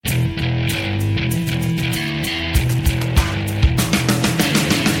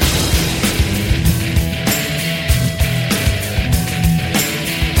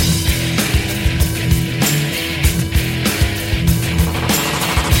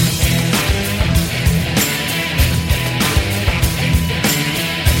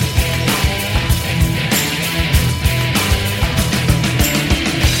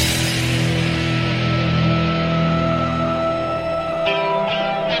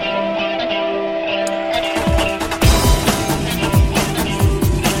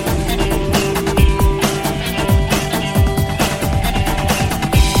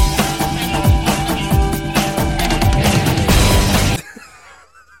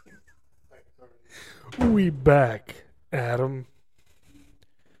We back, Adam.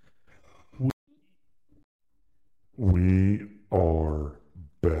 We are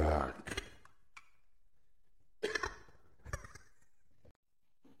back.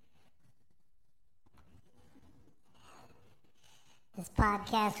 This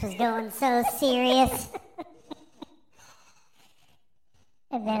podcast was going so serious.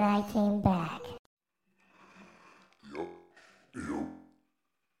 And then I came back. Yup.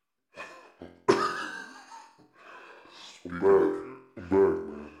 I'm back,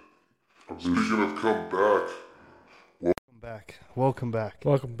 man. Speaking of come back. Welcome back.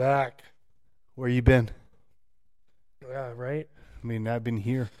 Welcome back. Where you been? Yeah, right? I mean, I've been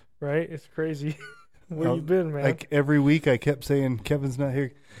here. Right? It's crazy. Where you been, man? Like every week I kept saying, Kevin's not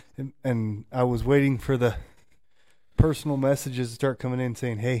here. And I was waiting for the personal messages to start coming in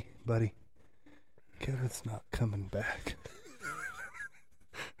saying, hey, buddy, Kevin's not coming back.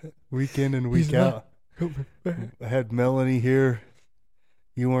 Week in and week out. I had Melanie here.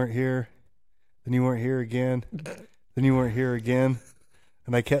 You weren't here. Then you weren't here again. Then you weren't here again.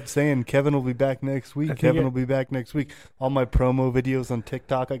 And I kept saying, Kevin will be back next week. Kevin will be back next week. All my promo videos on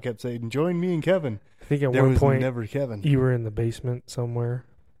TikTok, I kept saying, join me and Kevin. I think at there one was point never Kevin. You were in the basement somewhere.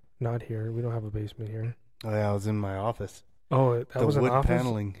 Not here. We don't have a basement here. Oh, yeah, I was in my office. Oh, that was an wood office?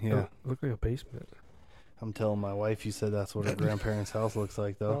 paneling, yeah. It looked like a basement. I'm telling my wife, you said that's what her grandparents' house looks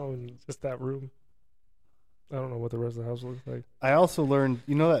like, though. Oh, just that room. I don't know what the rest of the house looks like. I also learned,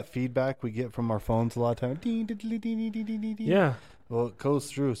 you know that feedback we get from our phones a lot of times? Yeah. Well, it goes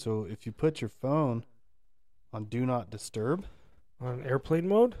through. So if you put your phone on Do Not Disturb. On airplane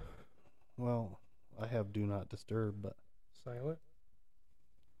mode? Well, I have Do Not Disturb, but. Silent?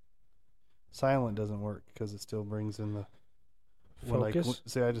 Silent doesn't work because it still brings in the. Focus?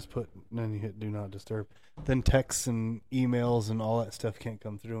 Say I just put, and then you hit Do Not Disturb. Then texts and emails and all that stuff can't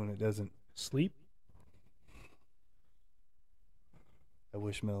come through, and it doesn't. Sleep? I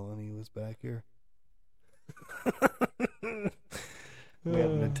wish Melanie was back here. We had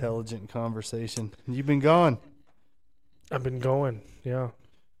an intelligent conversation. You've been gone. I've been going, yeah.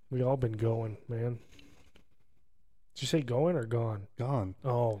 We all been going, man. Did you say going or gone? Gone.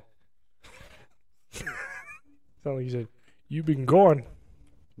 Oh. Sound like you said, you been going.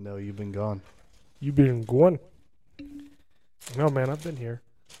 No, you've been gone. You been going. No, man, I've been here.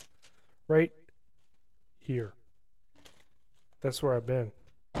 Right here. That's where I've been.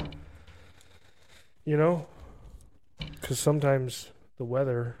 You know? Because sometimes the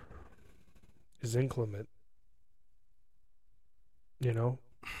weather is inclement. You know?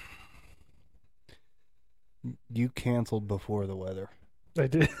 You canceled before the weather. I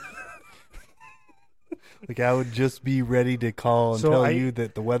did. Like, I would just be ready to call and So tell you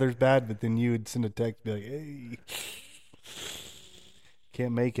that the weather's bad, but then you would send a text and be like, hey,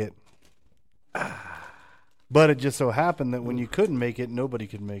 can't make it. But it just so happened that when you couldn't make it, nobody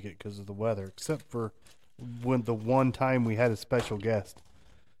could make it because of the weather, except for when the one time we had a special guest.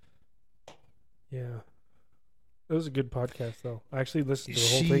 Yeah. It was a good podcast, though. I actually listened to the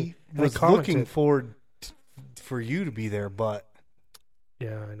whole thing. She was looking forward for you to be there, but...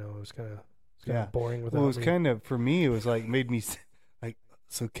 Yeah, I know. It was kind of boring without Well, it was me. kind of, for me, it was like, made me, like,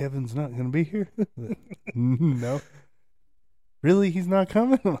 so Kevin's not going to be here? No. Really? He's not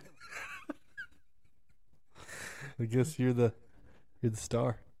coming? I guess you're the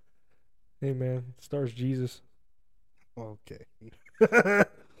star. Hey, man. Star's Jesus. Okay.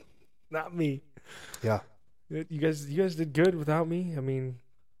 Not me. Yeah. You guys did good without me. I mean,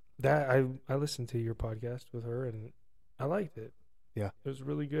 that I listened to your podcast with her, and I liked it. Yeah. It was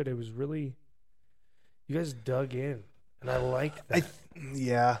really good. It was really... You guys dug in, and I like that.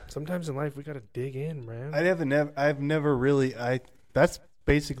 Yeah. Sometimes in life, we got to dig in, man. I've never really, that's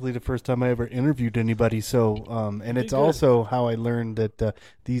basically the first time I ever interviewed anybody, so, and it's also how I learned that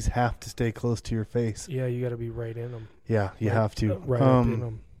these have to stay close to your face. Yeah, you got to be right in them. Yeah, you have to. Right up in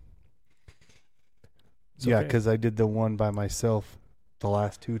them. Yeah, because I did the one by myself the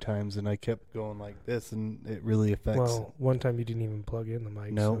last 2 times, and I kept going like this, and it really affects. Well, one time you didn't even plug in the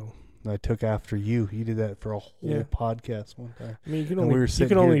mic. No. So. I took after you. You did that for a whole podcast one time. I mean, you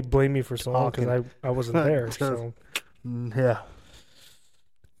can only blame me for so long because I wasn't there. So. Yeah.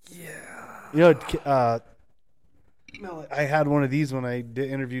 Yeah. You know, I had one of these when I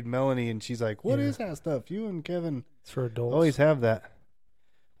interviewed Melanie, and she's like, "What is that stuff? You and Kevin it's for adults. Always have that."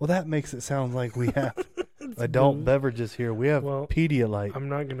 Well, that makes it sound like we have adult beverages here. We have Pedialyte. I'm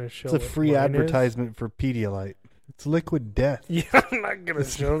not going to show it. It's a free advertisement for Pedialyte. It's liquid death. Yeah, I'm not going to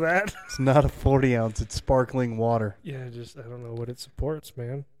show that. It's not a 40 ounce. It's sparkling water. Yeah, I don't know what it supports,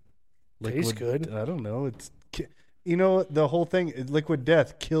 man. Liquid, tastes good. I don't know. It's, you know, the whole thing, liquid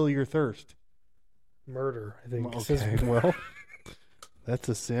death, kill your thirst. Murder, I think. Okay, well, that's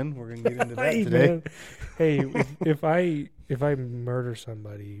a sin. We're gonna get into that Hey, today. man. Hey, if I murder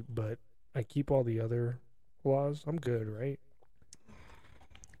somebody, but I keep all the other laws, I'm good, right?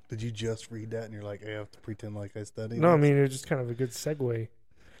 Did you just read that and you're like, I have to pretend like I studied? No, I this? mean it's just kind of a good segue.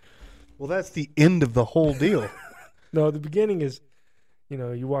 Well, that's the end of the whole deal. No, the beginning is,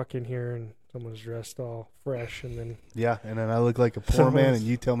 you walk in here and someone's dressed all fresh, and then, Yeah, and then I look like a poor man, Someone's- and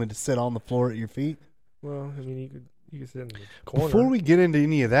you tell me to sit on the floor at your feet. well, I mean you could sit in the corner. Before we get into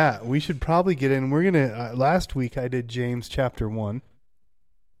any of that, we should probably get in. We're gonna. Last week I did James chapter 1.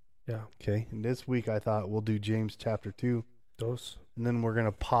 Yeah, Okay, and this week I thought we'll do James chapter 2, those. and then we're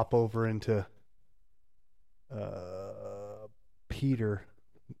gonna pop over into Peter.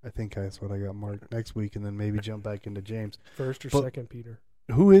 I think that's what I got marked next week, and then maybe jump back into James. First or But- second Peter.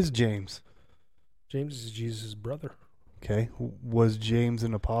 Who is James? James is Jesus' brother. Okay, was James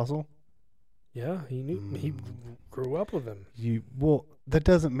an apostle? Yeah, he grew up with him. Well, that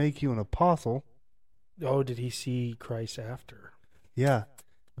doesn't make you an apostle. Oh, did he see Christ after? Yeah.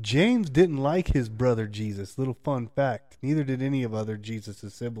 James didn't like his brother Jesus. Little fun fact. Neither did any of other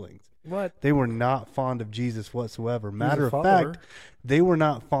Jesus' siblings. What? They were not fond of Jesus whatsoever. Matter of follower. fact, they were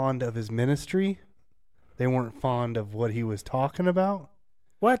not fond of his ministry. They weren't fond of what he was talking about.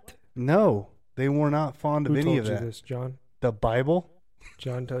 What? No, they were not fond of Who any told of you that. this, John? The Bible?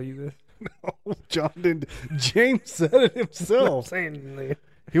 John tell you this? No, John didn't. James said it I'm himself. saying,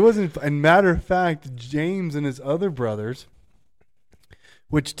 He wasn't. And matter of fact, James and his other brothers,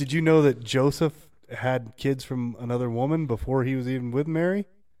 which did you know that Joseph had kids from another woman before he was even with Mary?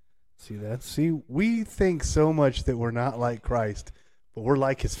 See that? See, we think so much that we're not like Christ, but we're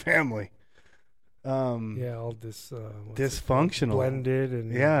like his family. yeah, all this Dysfunctional. blended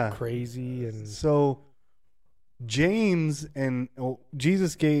and Yeah. crazy and So James and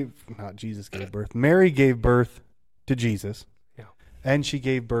Mary gave birth to Jesus. Yeah. And she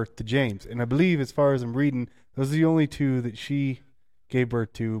gave birth to James. And I believe, as far as I'm reading, those are the only two that she gave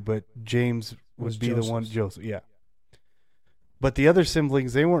birth to, but James would Was be the one, Joseph's. Joseph. Yeah. But the other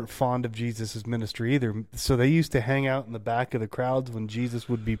siblings, they weren't fond of Jesus' ministry either. So they used to hang out in the back of the crowds when Jesus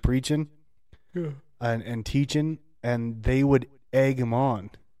would be preaching and teaching, and they would egg him on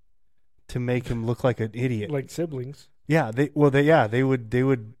to make him look like an idiot. like siblings. Yeah, they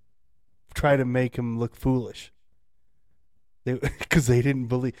would try to make him look foolish. Because they didn't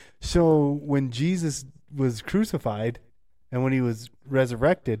believe. So when Jesus was crucified and when he was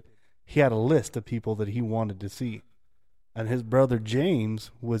resurrected, he had a list of people that he wanted to see. And his brother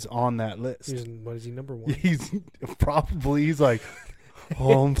James was on that list. What is he, number one? He's like,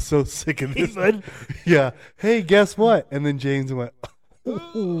 oh, I'm so sick of this. Yeah. Hey, guess what? And then James went,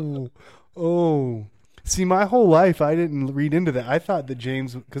 oh. See, my whole life I didn't read into that. I thought that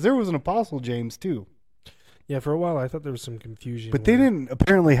James, because there was an apostle James too. Yeah, for a while I thought there was some confusion. But they didn't they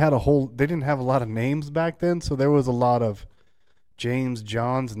didn't have a lot of names back then. So there was a lot of James,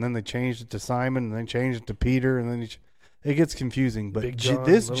 Johns, and then they changed it to Simon, and then changed it to Peter, and then it gets confusing. But Big John,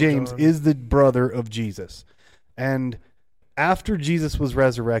 this Little James John. is the brother of Jesus. And after Jesus was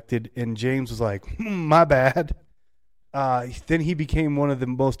resurrected and James was like, my bad, then he became one of the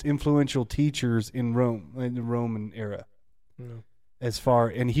most influential teachers in Rome, in the Roman era. Yeah.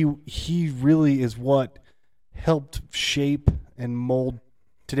 And he really is what helped shape and mold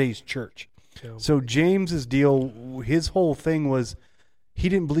today's church. Yeah. So James's deal, his whole thing was he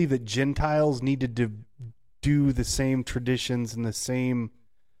didn't believe that Gentiles needed to do the same traditions and the same,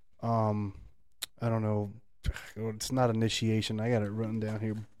 I don't know, it's not initiation. I got it written down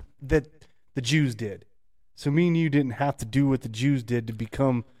here, that the Jews did. So me and you didn't have to do what the Jews did to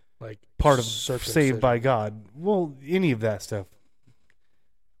become Like part of circumcision. saved by God. Well, any of that stuff.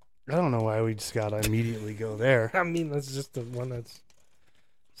 I don't know why we just got to immediately go there. I mean, that's just the one that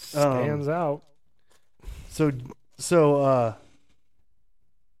stands out. So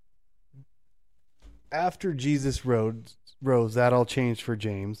after Jesus rose, that all changed for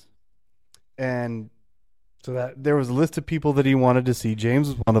James. And So that there was a list of people that he wanted to see. James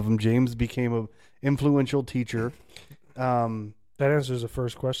was one of them. James became an influential teacher. that answers the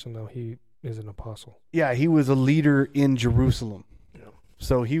first question, though. He is an apostle. Yeah, he was a leader in Jerusalem. Yeah.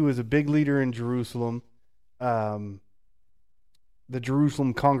 So he was a big leader in Jerusalem. The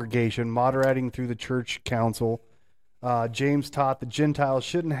Jerusalem congregation, moderating through the church council. James taught that Gentiles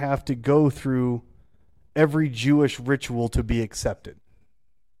shouldn't have to go through every Jewish ritual to be accepted.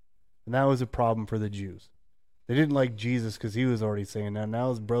 And that was a problem for the Jews. They didn't like Jesus because he was already saying that. Now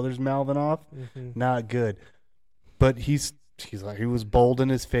his brother's mouthing off. Mm-hmm. Not good. But he was bold in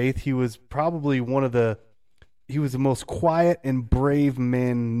his faith. He was probably he was the most quiet and brave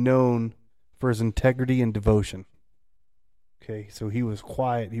man known for his integrity and devotion. Okay, so he was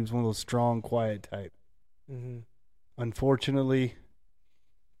quiet. He was one of those strong, quiet type. Mm-hmm. Unfortunately,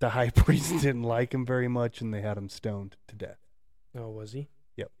 the high priest didn't like him very much, and they had him stoned to death. Oh, was he?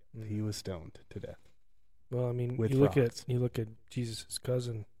 Yep, Mm-hmm. he was stoned to death. Well, I mean, With you look rocks. at Jesus'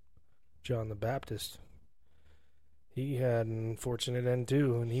 cousin, John the Baptist. He had an unfortunate end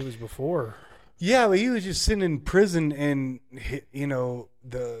too, and he was before. Yeah, but he was just sitting in prison, and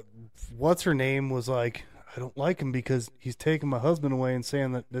the what's her name was like, I don't like him because he's taking my husband away and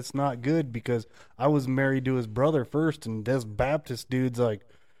saying that that's not good because I was married to his brother first, and this Baptist dude's like,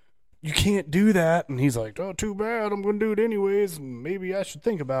 you can't do that, and he's like, oh, too bad, I'm going to do it anyways, and maybe I should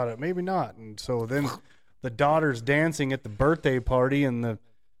think about it, maybe not, and so then the daughter's dancing at the birthday party, and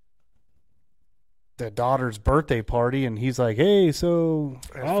the daughter's birthday party, and he's like, hey, so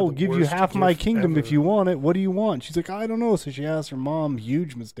I'll give you half my kingdom if you want it. What do you want? She's like, I don't know. So she asks her mom,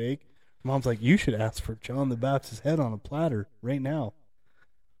 huge mistake. Mom's like, you should ask for John the Baptist's head on a platter right now.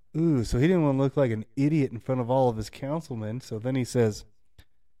 Ooh, so he didn't want to look like an idiot in front of all of his councilmen. So then he says,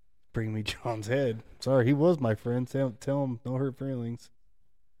 bring me John's head. Sorry, he was my friend. Tell him no hurt feelings.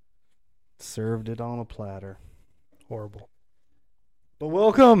 Served it on a platter. Horrible. But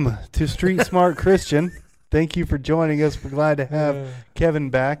welcome to Street Smart Christian. Thank you for joining us. We're glad to have Kevin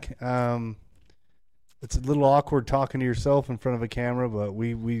back. It's a little awkward talking to yourself in front of a camera, but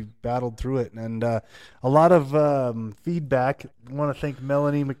we battled through it. And a lot of feedback. I want to thank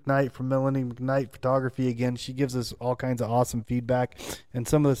Melanie McKnight from Melanie McKnight Photography again. She gives us all kinds of awesome feedback. And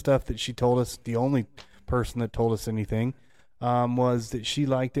some of the stuff that she told us, the only person that told us anything, was that she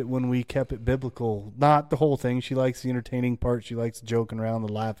liked it when we kept it biblical. Not the whole thing. She likes the entertaining part. She likes the joking around,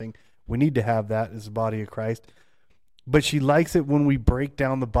 the laughing. We need to have that as the body of Christ. But she likes it when we break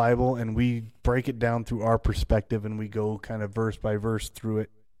down the Bible and we break it down through our perspective and we go kind of verse by verse through it.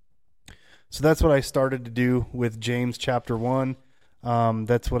 So that's what I started to do with James chapter 1.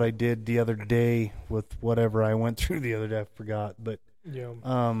 That's what I did the other day with whatever I went through the other day. I forgot. But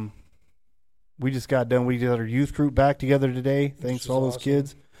Yeah. we just got done. We did our youth group back together today. Thanks to all those awesome.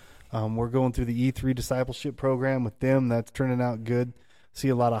 kids. We're going through the E3 discipleship program with them. That's turning out good. See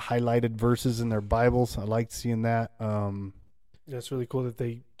a lot of highlighted verses in their Bibles. I like seeing that. That's really cool that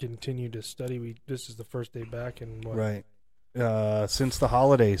they continue to study. This is the first day back in what? Right. Since the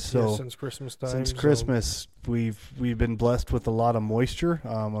holidays. So Yeah, since Christmas time. since Christmas, we've been blessed with a lot of moisture.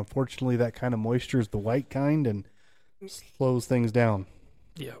 Unfortunately, that kind of moisture is the white kind and slows things down.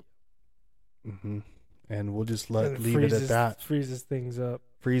 Yeah. Mm-hmm. And we'll just And leave it at that. Freezes things up.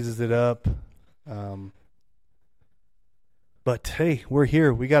 Freezes it up. But hey, we're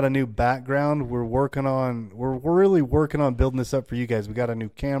here. We got a new background. We're really working on building this up for you guys. We got a new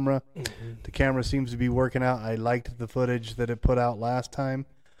camera. Mm-hmm. The camera seems to be working out. I liked the footage that it put out last time.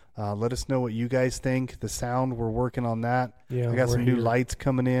 Let us know what you guys think. The sound, we're working on that. Yeah, I got some new here. lights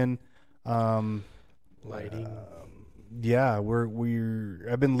coming in. Lighting. Yeah,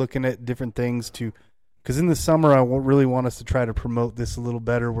 I've been looking at different things because in the summer I really want us to try to promote this a little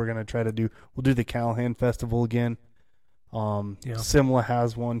better. We're going to we'll do the Callahan Festival again. Simla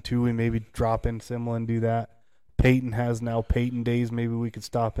has one too. We maybe drop in Simla and do that. Peyton has now Peyton Days. Maybe we could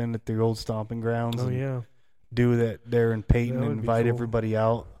stop in at the old stomping grounds. Oh, and yeah. do that there in Peyton That and would be invite cool. everybody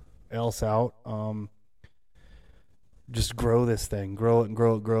else out. Just grow this thing, grow it.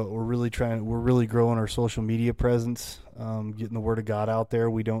 We're really growing our social media presence, getting the word of God out there.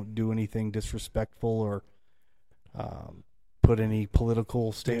 We don't do anything disrespectful or put any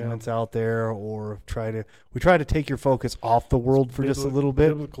political statements out there, or we try to take your focus off the world for just a little bit.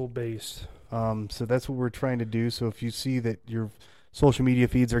 Biblical based. So that's what we're trying to do. So if you see that your social media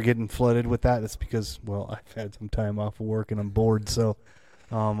feeds are getting flooded with that, it's because, well, I've had some time off of work and I'm bored. So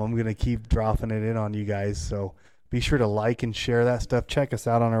I'm going to keep dropping it in on you guys. So be sure to like and share that stuff. Check us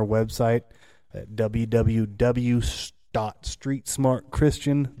out on our website at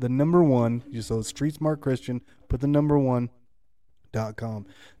www.streetsmartchristian, the number one, just so Street Smart Christian, put the number one.com.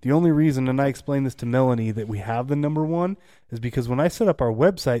 The only reason, and I explained this to Melanie, that we have the number one is because when I set up our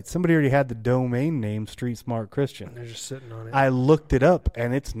website, somebody already had the domain name Street Smart Christian. They're just sitting on it. I looked it up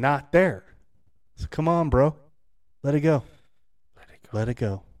and it's not there. So come on, bro. Let it go. Let it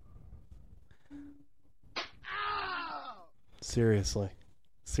go. Seriously.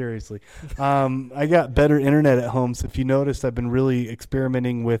 I got better internet at home, so if you noticed, I've been really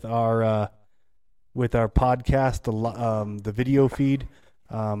experimenting with our podcast, the video feed,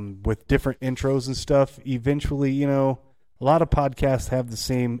 with different intros and stuff. Eventually, a lot of podcasts have the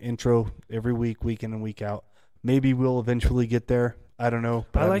same intro every week, week in and week out. Maybe we'll eventually get there. I don't know,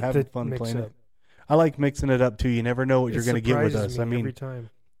 but I'm having fun playing it. I like mixing it up too. You never know what you're going to get with us. I mean, every time.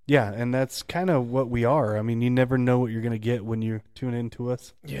 Yeah, and that's kind of what we are. I mean, you never know what you're going to get when you tune into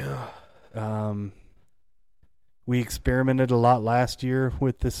us. Yeah. We experimented a lot last year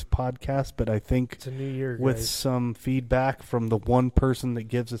with this podcast, but I think It's a new year, with guys. some feedback from the one person that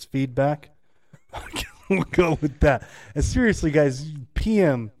gives us feedback, we'll go with that. And seriously, guys,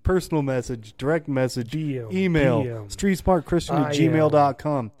 PM, personal message, direct message, DM, email, DM,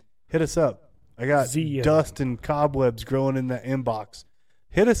 streetsmartchristian@gmail.com. Hit us up. I got ZM. dust and cobwebs growing in that inbox.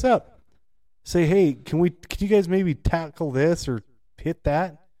 Hit us up. Say, hey, can you guys maybe tackle this or hit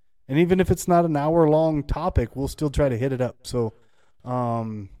that? And even if it's not an hour-long topic, we'll still try to hit it up. So,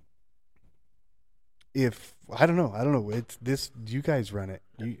 if I don't know, it's this. You guys run it,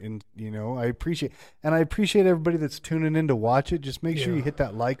 I appreciate, everybody that's tuning in to watch it. Just make sure you hit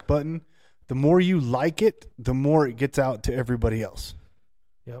that like button. The more you like it, the more it gets out to everybody else.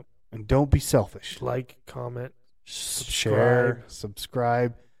 Yep. And don't be selfish. Like, comment, Share,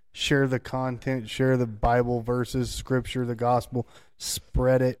 subscribe, share the content, share the Bible verses, scripture, the gospel,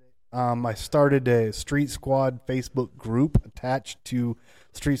 spread it. I started a Street Squad Facebook group attached to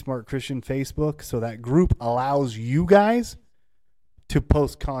Street Smart Christian Facebook. So that group allows you guys to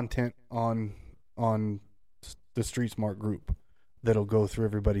post content on the Street Smart group that'll go through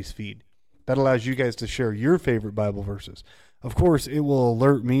everybody's feed. That allows you guys to share your favorite Bible verses. Of course, it will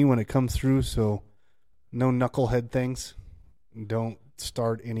alert me when it comes through, so no knucklehead things. Don't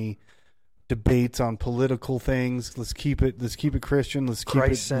start any debates on political things. Let's keep it Christian. Let's keep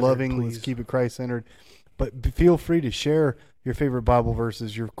it loving. Please. Let's keep it Christ-centered. But feel free to share your favorite Bible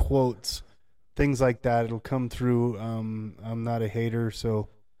verses, your quotes, things like that. It'll come through. I'm not a hater,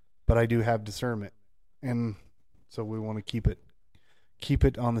 but I do have discernment, and so we want to keep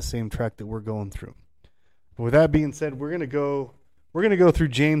it on the same track that we're going through. But with that being said, we're gonna go through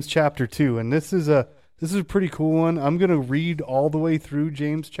James chapter 2, and this is a pretty cool one. I'm gonna read all the way through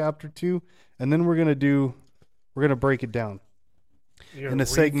James chapter 2, and then we're gonna break it down in a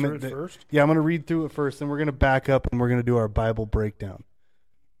segment first. Yeah, I'm gonna read through it first, then we're gonna back up and we're gonna do our Bible breakdown.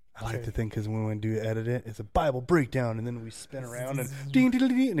 I like Okay. to think because when we do edit it, it's a Bible breakdown, and then we spin around and ding, ding,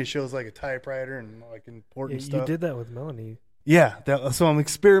 ding, ding, and it shows like a typewriter and like important You stuff. did that with Melanie. Yeah, so I'm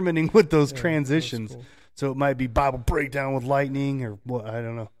experimenting with those Yeah, transitions. that's cool. So it might be Bible breakdown with lightning or what, I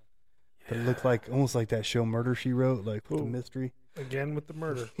don't know. But it looked like almost like that show Murder, She Wrote, like with the Ooh. mystery. Again with the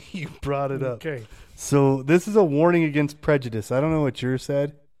murder. You brought it up. Okay. So this is a warning against prejudice. I don't know what yours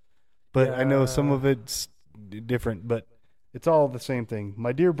said, but I know some Yeah. of it's different, but it's all the same thing.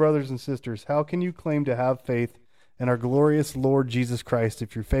 My dear brothers and sisters, how can you claim to have faith in our glorious Lord Jesus Christ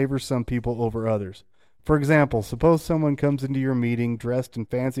if you favor some people over others? For example, suppose someone comes into your meeting dressed in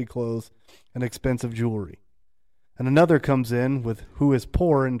fancy clothes and expensive jewelry, and another comes in who is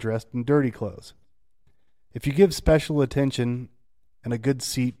poor and dressed in dirty clothes. If you give special attention and a good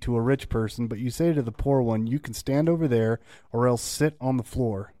seat to a rich person, but you say to the poor one, you can stand over there or else sit on the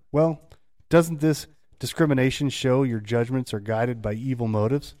floor, well, doesn't this discrimination show your judgments are guided by evil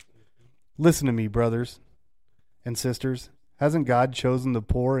motives? Listen to me, brothers and sisters. Hasn't God chosen the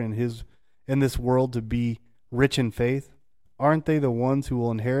poor in this world to be rich in faith? Aren't they the ones who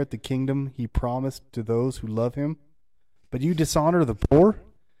will inherit the kingdom he promised to those who love him? But you dishonor the poor?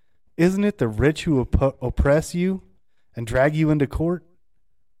 Isn't it the rich who oppress you and drag you into court?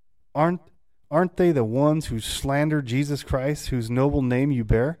 Aren't they the ones who slander Jesus Christ, whose noble name you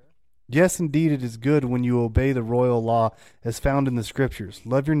bear? Yes, indeed, it is good when you obey the royal law as found in the Scriptures.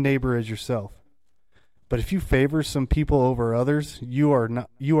 Love your neighbor as yourself. But if you favor some people over others, you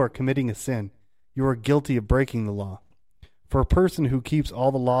are committing a sin. You are guilty of breaking the law. For a person who keeps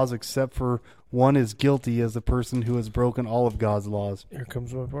all the laws except for one is guilty as the person who has broken all of God's laws. Here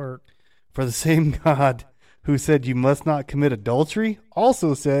comes my part. For the same God who said you must not commit adultery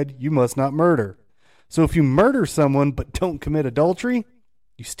also said you must not murder. So if you murder someone but don't commit adultery,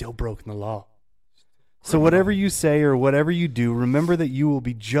 you still broken the law. So whatever you say or whatever you do, remember that you will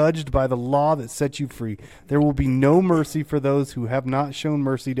be judged by the law that sets you free. There will be no mercy for those who have not shown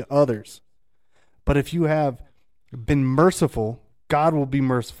mercy to others. But if you have been merciful, God will be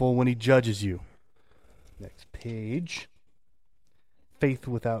merciful when he judges you. Next page. Faith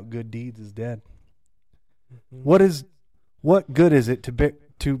without good deeds is dead. What good is it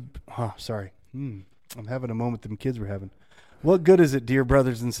I'm having a moment them kids were having. What good is it, dear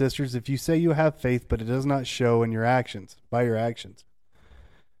brothers and sisters, if you say you have faith, but it does not show in your actions, by your actions?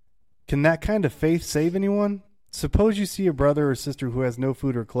 Can that kind of faith save anyone? Suppose you see a brother or sister who has no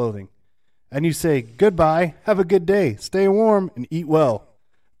food or clothing, and you say, goodbye, have a good day, stay warm, and eat well.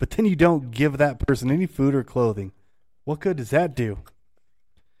 But then you don't give that person any food or clothing. What good does that do?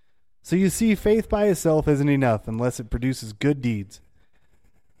 So you see, faith by itself isn't enough unless it produces good deeds.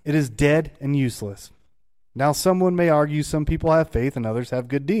 It is dead and useless. Now someone may argue some people have faith and others have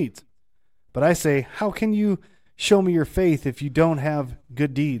good deeds. But I say, how can you show me your faith if you don't have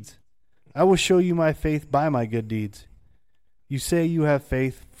good deeds? I will show you my faith by my good deeds. You say you have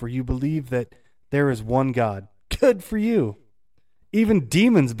faith, for you believe that there is one God. Good for you. Even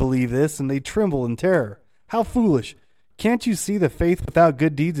demons believe this, and they tremble in terror. How foolish. Can't you see that faith without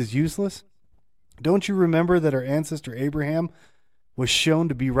good deeds is useless? Don't you remember that our ancestor Abraham was shown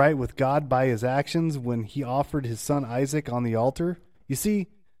to be right with God by his actions when he offered his son Isaac on the altar? You see,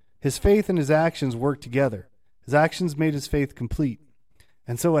 his faith and his actions worked together. His actions made his faith complete.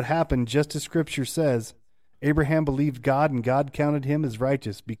 And so it happened just as Scripture says. Abraham believed God, and God counted him as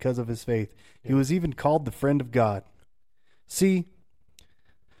righteous because of his faith. He was even called the friend of God. So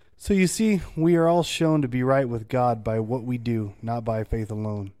you see, we are all shown to be right with God by what we do, not by faith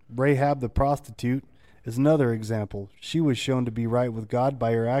alone. Rahab the prostitute is another example. She was shown to be right with God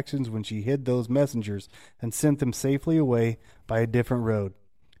by her actions when she hid those messengers and sent them safely away by a different road.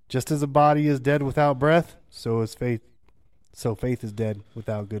 Just as a body is dead without breath, so is faith. So faith is dead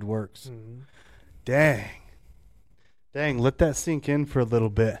without good works. Mm-hmm. Dang, let that sink in for a little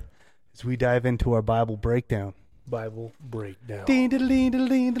bit as we dive into our Bible breakdown. Bible breakdown.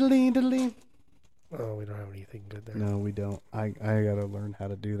 Ding-a-ling-a-ling-a-ling-a-ling. Oh, we don't have anything good there. No, we don't. I got to learn how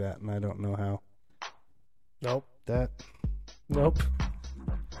to do that, and I don't know how. Nope. Nope.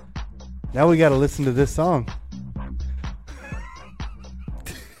 Now we got to listen to this song.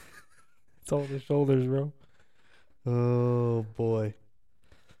 It's all the shoulders, bro. Oh, boy.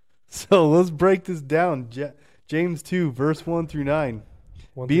 So let's break this down. James 2, verse 1 through 9.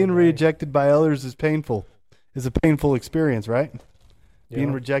 Being rejected by others is painful. Is a painful experience, right? Yeah.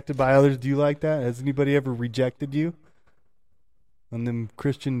 Being rejected by others. Do you like that? Has anybody ever rejected you? On them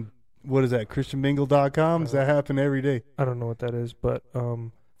Christian, what is that, ChristianMingle.com? Does that happen every day? I don't know what that is, but I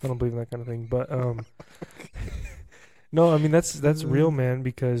don't believe in that kind of thing. But no, I mean, that's real, man,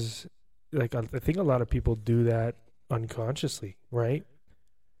 because like I think a lot of people do that unconsciously, right?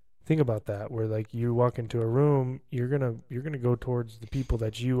 Think about that, where like you walk into a room, you're gonna go towards the people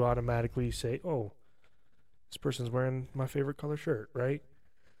that you automatically say, oh, this person's wearing my favorite color shirt, right?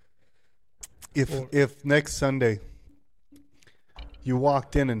 If next Sunday you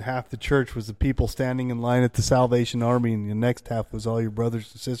walked in and half the church was the people standing in line at the Salvation Army, and the next half was all your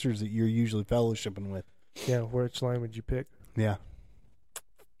brothers and sisters that you're usually fellowshipping with. Yeah, which line would you pick? Yeah.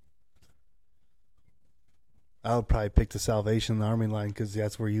 I would probably pick the Salvation Army line because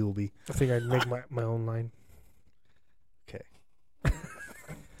that's where you will be. I think I'd make my own line. Okay.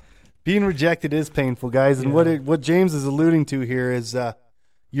 Being rejected is painful, guys, and what James is alluding to here is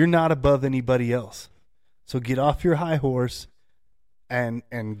you're not above anybody else. So get off your high horse and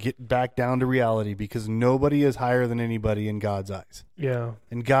get back down to reality, because nobody is higher than anybody in God's eyes. Yeah.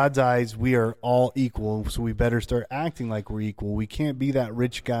 In God's eyes, we are all equal, so we better start acting like we're equal. We can't be that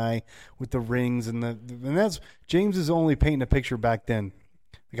rich guy with the rings and that's James is only painting a picture back then.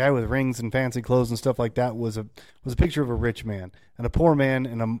 The guy with rings and fancy clothes and stuff like that was a picture of a rich man, and a poor man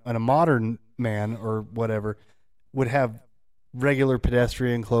and a modern man or whatever would have regular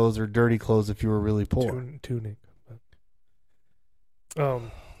pedestrian clothes or dirty clothes if you were really poor. Tunic.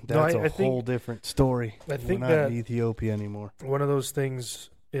 That's a whole different story. I think we're not in Ethiopia anymore. One of those things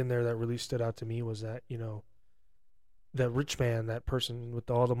in there that really stood out to me was that, that rich man, that person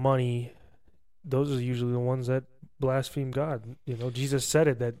with all the money, those are usually the ones that blaspheme God. Jesus said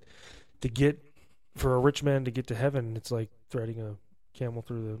it, that for a rich man to get to heaven, it's like threading a camel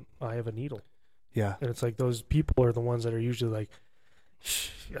through the eye of a needle. Yeah. And it's like those people are the ones that are usually like,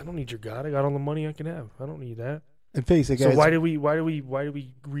 I don't need your God. I got all the money I can have. I don't need that. And face it, guys. So why do we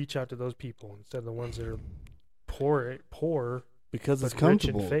reach out to those people instead of the ones that are poor because it's rich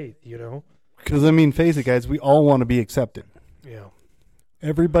comfortable in faith, Because face it, guys, we all want to be accepted. Yeah.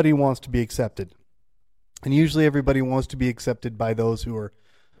 Everybody wants to be accepted. And usually everybody wants to be accepted by those who are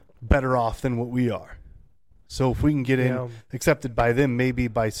better off than what we are. So if we can get accepted by them, maybe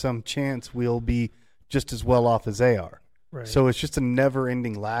by some chance we'll be just as well off as they are. Right. So it's just a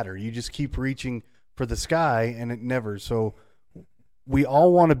never-ending ladder. You just keep reaching for the sky, and it never. So we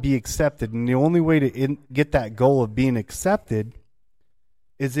all want to be accepted, and the only way to get that goal of being accepted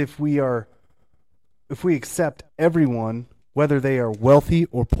is if we accept everyone, whether they are wealthy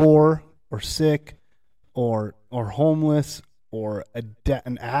or poor or sick or homeless or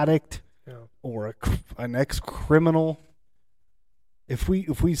an addict or an ex-criminal. If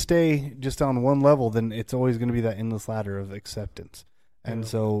we stay just on one level, then it's always going to be that endless ladder of acceptance. And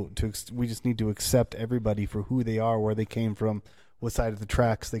so we just need to accept everybody for who they are, where they came from, what side of the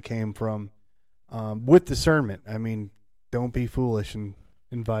tracks they came from, with discernment. I mean, don't be foolish and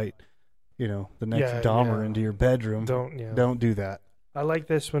invite, the next Dahmer into your bedroom. Don't do that. I like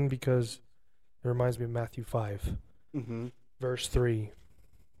this one because it reminds me of Matthew 5, verse 3.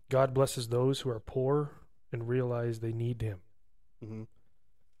 God blesses those who are poor and realize they need him.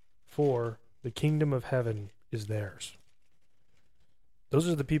 For the kingdom of heaven is theirs. Those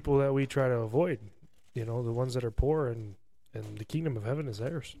are the people that we try to avoid, the ones that are poor, and the kingdom of heaven is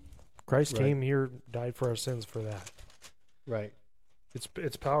theirs. Christ came here, died for our sins for that. Right.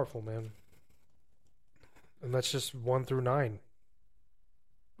 It's powerful, man. And that's just 1 through 9.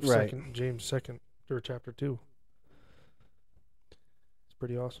 Right. James 2nd, or chapter 2. It's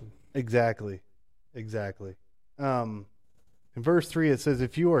pretty awesome. Exactly. In verse 3, it says,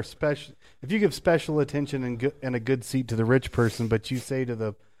 if you give special attention and a good seat to the rich person, but you say to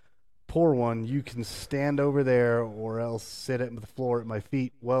the poor one, you can stand over there or else sit at the floor at my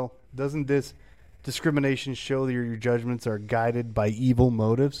feet. Well, doesn't this discrimination show that your judgments are guided by evil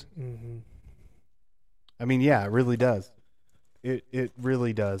motives? Mm-hmm. I mean, yeah, it really does. It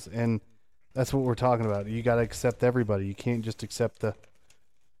really does. And that's what we're talking about. You got to accept everybody. You can't just accept the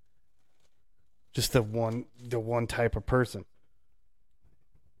one type of person.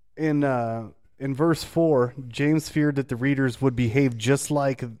 In verse 4, James feared that the readers would behave just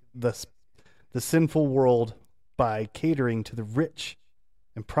like the sinful world by catering to the rich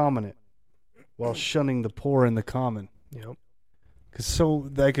and prominent while shunning the poor and the common. Yep. Because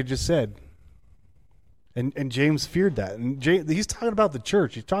like I just said, and James feared that. And he's talking about the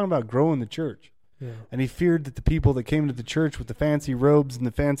church. He's talking about growing the church. Yeah. And he feared that the people that came to the church with the fancy robes and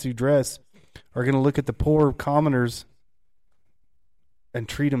the fancy dress are going to look at the poor commoners and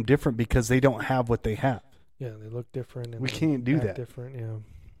treat them different because they don't have what they have. Yeah, they look different. And we can't do that. Different, yeah.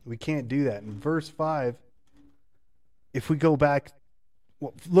 We can't do that. In verse 5, if we go back,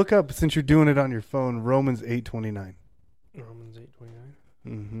 look up, since you're doing it on your phone, Romans 8:29. Romans 8:29.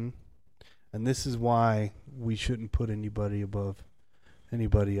 Mm-hmm. And this is why we shouldn't put anybody above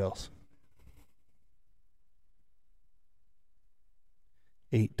anybody else.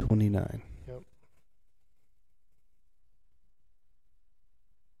 8:29. Yep.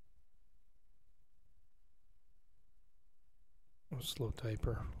 Slow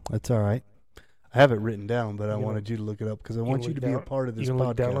typer. That's all right. I have it written down, but I wanted you to look it up because I want you to be a part of this podcast. You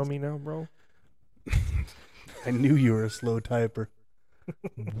look down on podcast. me now, bro? I knew you were a slow typer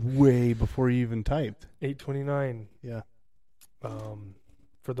way before you even typed. 8:29. Yeah.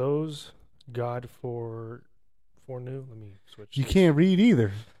 For those God foreknew. Let me switch. You can't read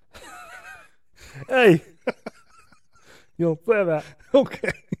either. Hey, you don't play that.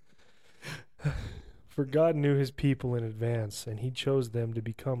 Okay. For God knew his people in advance, and he chose them to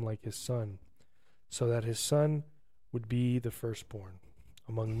become like his son, so that his son would be the firstborn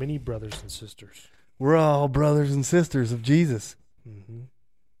among many brothers and sisters. We're all brothers and sisters of Jesus. Mm-hmm.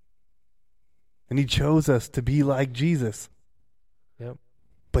 And he chose us to be like Jesus. Yep.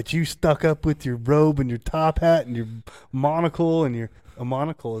 But you stuck up with your robe and your top hat and your monocle and a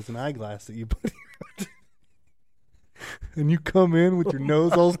monocle is an eyeglass that you put here. And you come in with your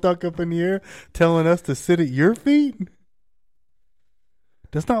nose all stuck up in the air telling us to sit at your feet?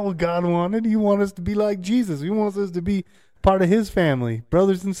 That's not what God wanted. He wanted us to be like Jesus. He wants us to be part of his family,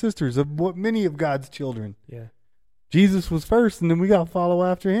 brothers and sisters of what many of God's children. Yeah. Jesus was first, and then we got to follow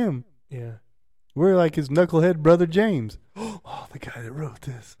after him. Yeah. We're like his knucklehead brother James. Oh, the guy that wrote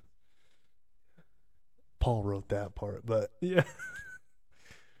this. Paul wrote that part, but yeah.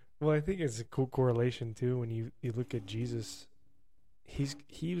 Well, I think it's a cool correlation too when you look at Jesus.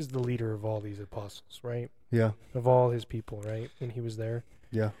 He was the leader of all these apostles, right? Yeah. Of all his people, right? When he was there.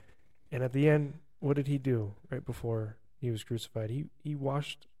 Yeah. And at the end, what did he do right before he was crucified? He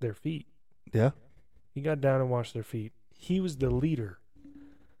washed their feet. Yeah. He got down and washed their feet. He was the leader.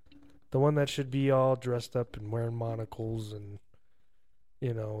 The one that should be all dressed up and wearing monocles and,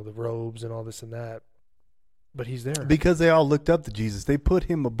 the robes and all this and that. But he's there. Because they all looked up to Jesus. They put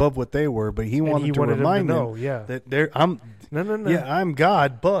him above what they were, but he wanted to remind them that No. Yeah, I'm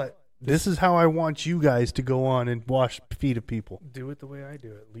God, but this is how I want you guys to go on and wash feet of people. Do it the way I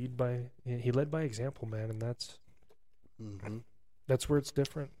do it. He led by example, man, and that's where it's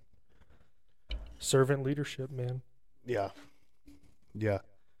different. Servant leadership, man. Yeah. Yeah.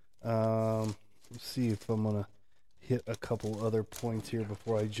 Let's see if I'm going to hit a couple other points here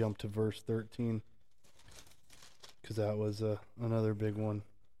before I jump to verse 13. Because that was another big one.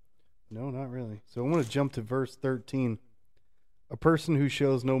 No, not really. So I want to jump to verse 13. A person who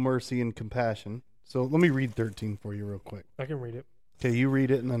shows no mercy and compassion. So let me read 13 for you real quick. I can read it. Okay, you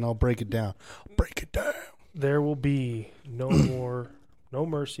read it and then I'll break it down. Break it down. There will be no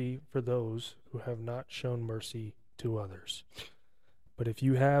mercy for those who have not shown mercy to others. But if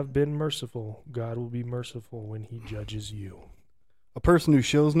you have been merciful, God will be merciful when he judges you. A person who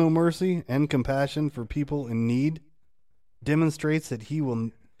shows no mercy and compassion for people in need demonstrates that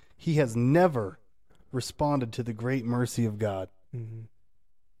he has never responded to the great mercy of God.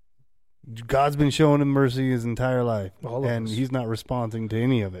 Mm-hmm. God's been showing him mercy his entire life, and us. he's not responding to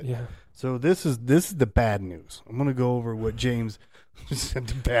any of it. Yeah. So this is the bad news. I'm going to go over what James said.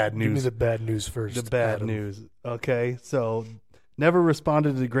 The bad news. Give me the bad news first. The bad Adam. news. Okay, so never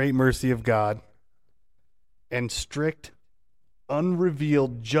responded to the great mercy of God, and strict,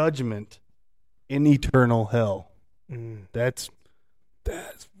 unrevealed judgment in eternal hell. Mm. That's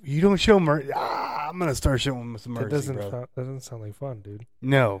you don't show mercy. I'm gonna start showing some mercy, That doesn't sound like fun, dude.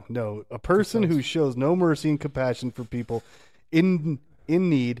 No. A person who shows no mercy and compassion for people in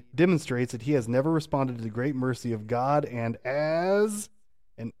need demonstrates that he has never responded to the great mercy of God, and as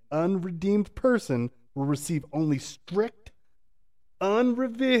an unredeemed person will receive only strict,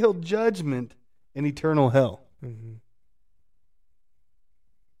 unrevealed judgment in eternal hell. Mm-hmm.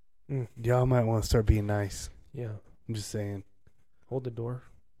 Y'all might want to start being nice. Yeah. I'm just saying. Hold the door.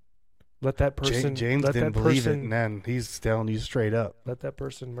 Let that person. James let didn't that believe person, it, and then he's telling you straight up. Let that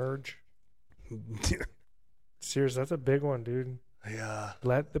person merge. Serious, that's a big one, dude. Yeah.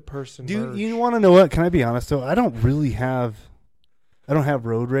 Let the person Do merge. you want to know what? Can I be honest though? I don't have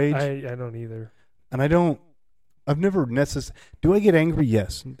road rage. I don't either. And I've never necessarily. Do I get angry?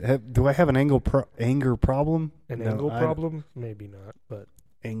 Yes. Do I have an anger problem? An No, angle problem? Maybe not, but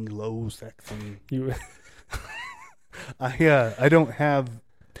Anglo-Saxon. you. I don't have.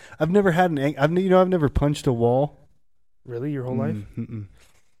 I've never had I've never punched a wall. Really, your whole life? Mm-mm.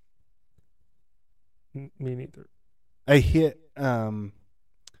 Me neither. I hit.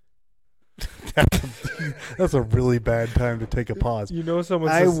 That's a really bad time to take a pause. You know,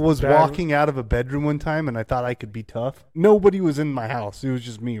 someone. I was walking out of a bedroom one time, and I thought I could be tough. Nobody was in my house; it was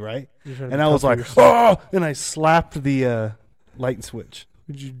just me, right? And I was like, "Oh!" And I slapped the light switch.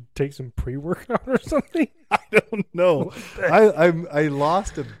 Did you take some pre-workout or something? I don't know. I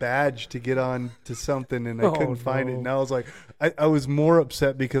lost a badge to get on to something, and I couldn't find it. And I was like, I was more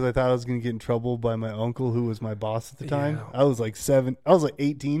upset because I thought I was going to get in trouble by my uncle, who was my boss at the time. Yeah. I was like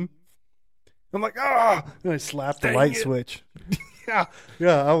 18. I'm like, and I slapped the light switch.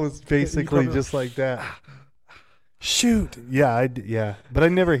 Yeah, I was basically just like that. Shoot. Yeah, but I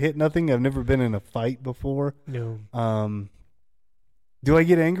never hit nothing. I've never been in a fight before. No. Do I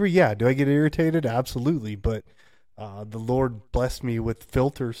get angry? Yeah. Do I get irritated? Absolutely. But the Lord blessed me with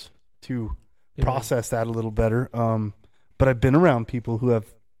filters to process that a little better. But I've been around people who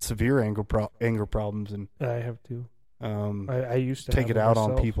have severe anger problems, and I have too. I used to take it out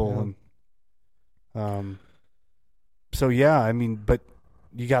on people, and so yeah. I mean, but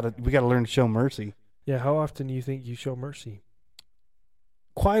we got to learn to show mercy. Yeah. How often do you think you show mercy?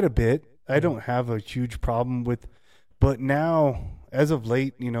 Quite a bit. I don't have a huge problem with, but now, as of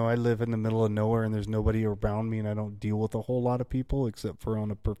late, I live in the middle of nowhere, and there's nobody around me, and I don't deal with a whole lot of people except for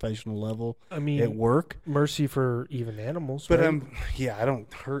on a professional level. I mean, at work. Mercy for even animals, but right? I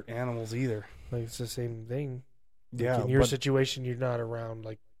don't hurt animals either. Like, it's the same thing. Yeah, like in your situation, you're not around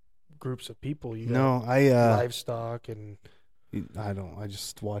like groups of people. You got no, livestock, and I don't. I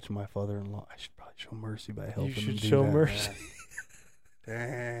just watch my father-in-law. I should probably show mercy by helping him do that. You should show mercy.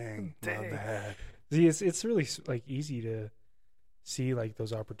 Dang, my bad. See, it's really like easy to see like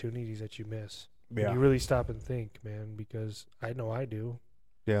those opportunities that you miss. Yeah, you really stop and think, man, because I know I do.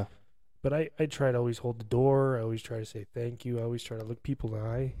 Yeah, but I try to always hold the door. I always try to say thank you. I always try to look people in the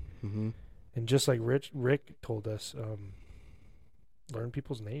eye. Mm-hmm. And just like Rick told us, learn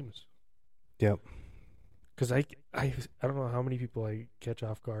people's names. Yep. Because I don't know how many people I catch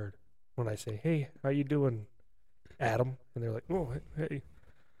off guard when I say, "Hey, how you doing, Adam?" And they're like, "Oh, hey."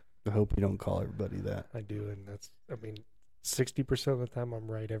 I hope you don't call everybody that. I do, and 60% of the time I'm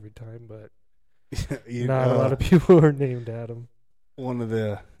right every time, but not a lot of people are named Adam. One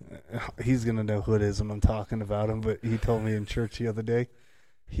of he's gonna know who it is when I'm talking about him, but he told me in church the other day.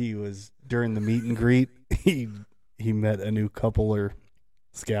 He was during the meet and greet. He met a new couple or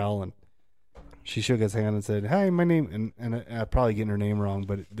scowl, and she shook his hand and said, "Hi, my name," and I'm probably getting her name wrong,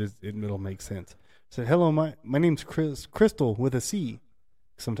 but it'll make sense. Said, "Hello, my name's Crystal with a C."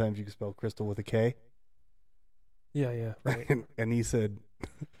 Sometimes you can spell Crystal with a K. Yeah, right. and he said,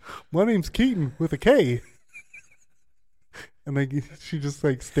 "My name's Keaton with a K." And she just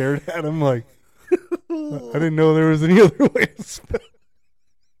like stared at him like, I didn't know there was any other way to spell.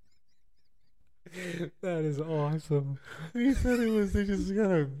 That is awesome. He said they just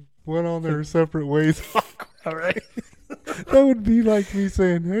kind of went on their separate ways. All right. That would be like me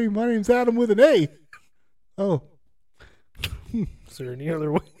saying, "Hey, my name's Adam with an A." Oh. Is there any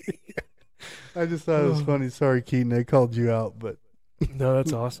other way? I just thought it was funny. Sorry, Keaton, I called you out, but No,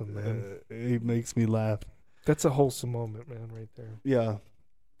 that's awesome, man. it makes me laugh. That's a wholesome moment, man, right there. Yeah.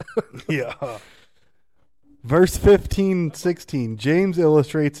 Yeah. Verse 15, 16. James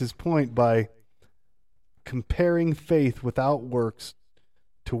illustrates his point by comparing faith without works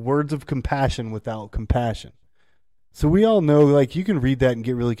to words of compassion without compassion. So we all know, like, you can read that and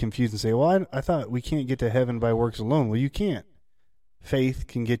get really confused and say, well, I thought we can't get to heaven by works alone. Well, you can't. Faith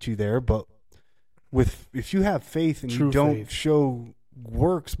can get you there, but if you have faith and True you don't faith. show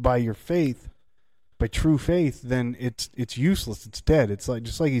works by your faith, by true faith, then it's useless. It's dead. It's like,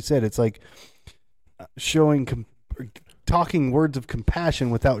 just like he said, it's like talking words of compassion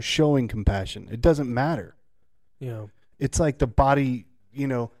without showing compassion. It doesn't matter. Yeah. It's like the body,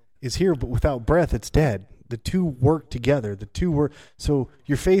 is here, but without breath, it's dead. The two work together. So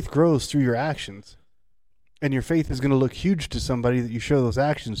your faith grows through your actions. And your faith is going to look huge to somebody that you show those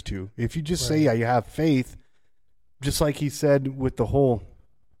actions to. If you just say, yeah, you have faith, just like he said with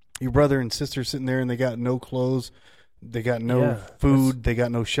your brother and sister sitting there and they got no clothes, they got no food, they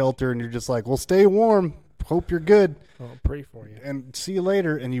got no shelter, and you're just like, well, stay warm. Hope you're good. I'll pray for you. And see you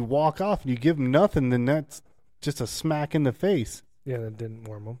later. And you walk off and you give them nothing, then that's just a smack in the face. Yeah, that didn't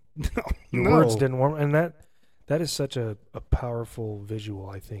warm them. No. Your words didn't warm, and that is such a powerful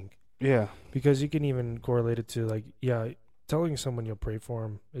visual, I think. Yeah. Because you can even correlate it to, like, telling someone you'll pray for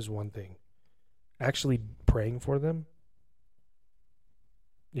them is one thing. Actually praying for them,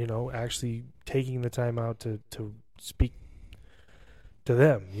 actually taking the time out to speak to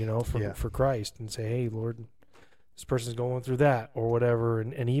them, for Christ and say, hey, Lord, this person's going through that or whatever.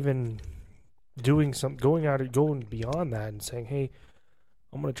 And even going beyond that and saying, hey,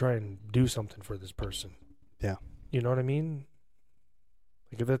 I'm going to try and do something for this person. Yeah. You know what I mean?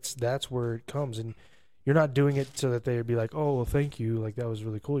 Like, that's where it comes, and you're not doing it so that they'd be like, "Oh, well, thank you. Like, that was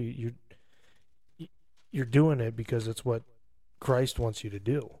really cool." You're doing it because it's what Christ wants you to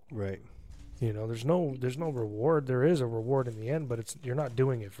do. Right. There's no reward. There is a reward in the end, but you're not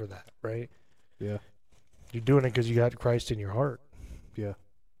doing it for that, right? Yeah. You're doing it because you got Christ in your heart. Yeah.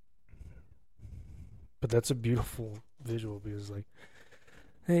 But that's a beautiful visual because, like,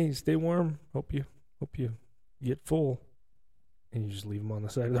 hey, stay warm. Hope you get full. And you just leave them on the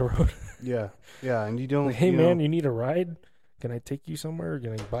side of the road. Yeah. Yeah. And you don't. Like, hey, man, you need a ride? Can I take you somewhere?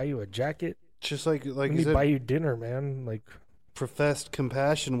 Can I buy you a jacket? Just like Let me buy you dinner, man. Like, professed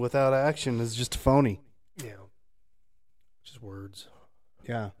compassion without action is just phony. Yeah. Just words.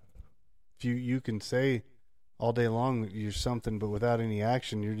 Yeah. If you can say all day long that you're something, but without any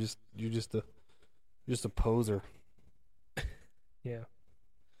action, you're just a poser. Yeah.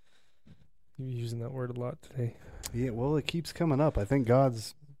 You're using that word a lot today. Yeah, well, it keeps coming up. I think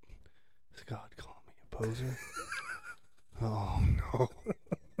is God calling me a poser? Oh,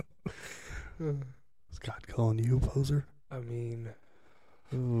 no. Is God calling you a poser? I mean,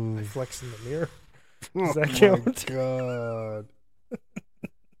 Ooh. I flex in the mirror. Does Oh, that count? God.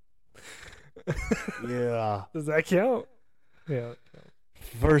 Yeah. Does that count? Yeah.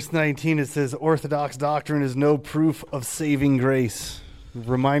 Verse 19, it says, Orthodox doctrine is no proof of saving grace.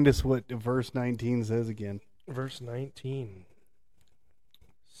 Remind us what verse 19 says again. Verse 19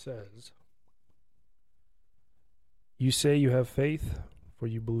 says, you say you have faith, for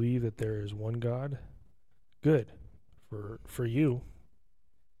you believe that there is one God. Good. For you.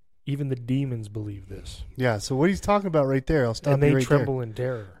 Even the demons believe this. Yeah, so what he's talking about right there, I'll stop you right there. And they tremble in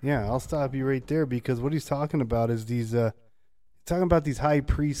terror. Yeah, I'll stop you right there because what he's talking about is these talking about these high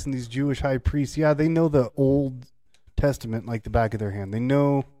priests and these Jewish high priests. Yeah, they know the Old Testament like the back of their hand. They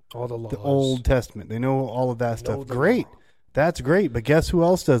know all the laws. The Old Testament. They know all of that stuff. Great. Law. That's great. But guess who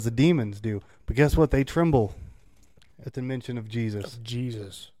else does? The demons do. But guess what? They tremble at the mention of Jesus.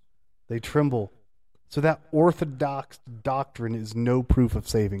 They tremble. So that orthodox doctrine is no proof of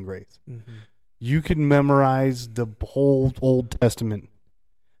saving grace. Mm-hmm. You can memorize the whole Old Testament.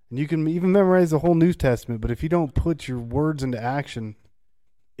 And you can even memorize the whole New Testament. But if you don't put your words into action,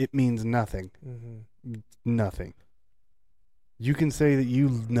 it means nothing. Mm-hmm. Nothing. You can say that you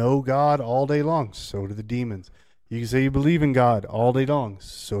know God all day long. So do the demons. You can say you believe in God all day long.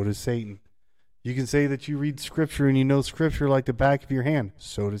 So does Satan. You can say that you read Scripture and you know Scripture like the back of your hand.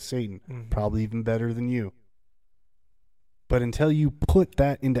 So does Satan. Mm-hmm. Probably even better than you. But until you put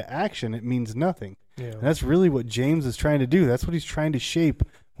that into action, it means nothing. Yeah. And that's really what James is trying to do. That's what he's trying to shape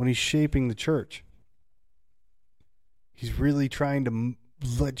when he's shaping the church. He's really trying to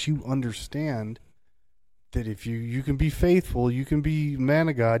let you understand that if you can be faithful, you can be man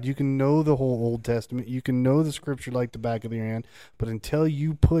of God, you can know the whole Old Testament, you can know the Scripture like the back of your hand, but until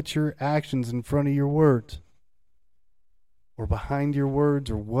you put your actions in front of your words, or behind your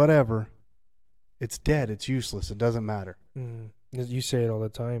words or whatever, it's dead. It's useless. It doesn't matter. You say it all the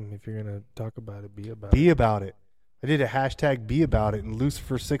time. If you're gonna talk about it, be about Be it. about it. I did a hashtag be about it, and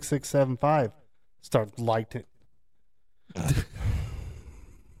Lucifer6675 started liked it.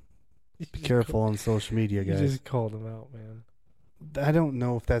 Be careful on social media, You guys. just called him out, man. I don't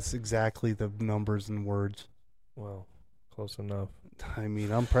know if that's exactly the numbers and words. Well, close enough. I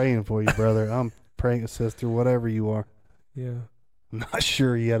mean, I'm praying for you, brother. I'm praying, sister, whatever you are. Yeah. I'm not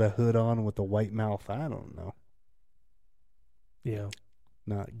sure he had a hood on with a white mouth. I don't know. Yeah.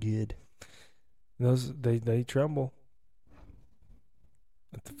 Not good. Those they tremble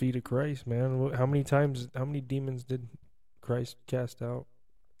at the feet of Christ, man. How many demons did Christ cast out?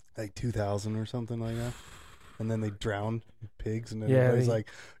 Like 2,000 or something like that. And then they drowned pigs, and Yeah, everybody's like,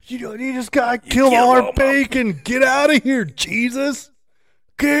 you just gotta kill all our bacon. Get out of here, Jesus.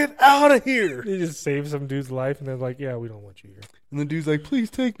 Get out of here. They just saved some dude's life, and they're like, "Yeah, we don't want you here." And the dude's like, please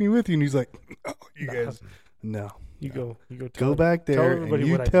take me with you. And he's like, no, you Nah. guys, no. You no. go. Go back tell there everybody and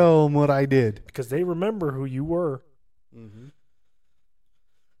you what I did. tell them what I did. Because they remember who you were. Mm-hmm.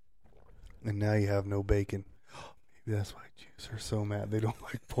 And now you have no bacon. Maybe that's why Jews are so mad. They don't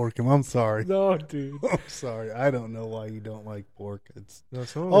like pork. I'm sorry. No, dude. I'm sorry. I don't know why you don't like pork. It's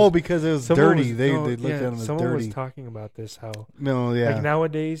No, because it was dirty. They looked at them as someone dirty. was talking about this. How No, yeah. like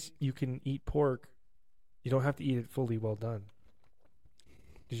nowadays you can eat pork, you don't have to eat it fully well done.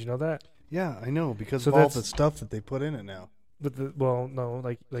 Did you know that? Yeah, I know, because So of all that's- the stuff that they put in it now. But no,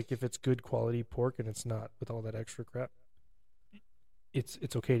 like if it's good quality pork and it's not with all that extra crap, it's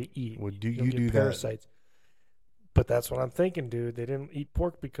okay to eat. Well, do You don't you get do parasites. But that's what I'm thinking, dude. They didn't eat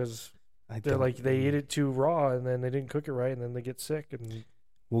pork because that? they're like they ate it too raw and then they didn't cook it right and then they get sick and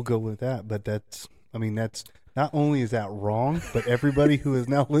We'll go with that, but that's not only is that wrong, but everybody who is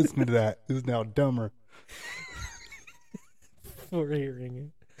now listening to that is now dumber. we're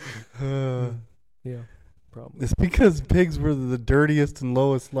hearing it. Yeah, probably. It's because pigs were the dirtiest and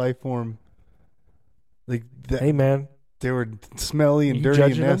lowest life form. Like Hey, man. they were smelly and You dirty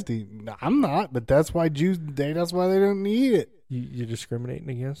and judging them? nasty. No, I'm not, but that's why that's why they don't eat it. You're discriminating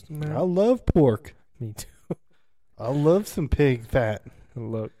against them, man? I love pork. Me too. I love some pig fat.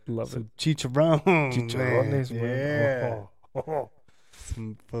 Love it. Some chicharrones. Chicharrones, man. man. Yeah. Oh.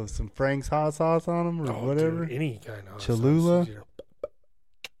 Some Frank's hot sauce on them or Oh, whatever. dude, any kind of Cholula? sausage,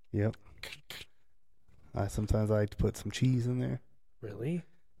 Yep. Sometimes I like to put some cheese in there. Really?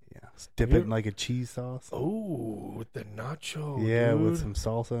 Yeah. Dip it in like a cheese sauce. Oh, with the nacho. Yeah, dude. with some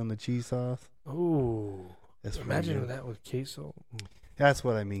salsa and the cheese sauce. Oh, That's pretty imagine good. that with queso. That's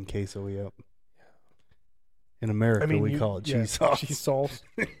what I mean, queso. Yep. In America, we call it cheese sauce. Cheese sauce.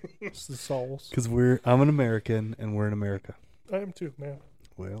 It's the sauce. Because I'm an American and we're in America. I am too, man.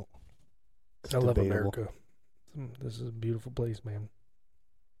 Well, it's I love debatable. America. This is a beautiful place, man.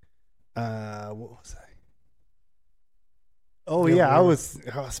 What was I? Oh Yeah, yeah, I we're- was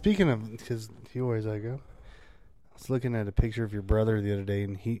speaking of, because you always I go. I was looking at a picture of your brother the other day,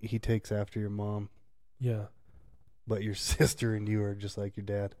 and he takes after your mom, Yeah. but your sister and you are just like your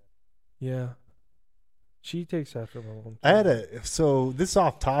dad. Yeah. She takes after my mom. I had so this is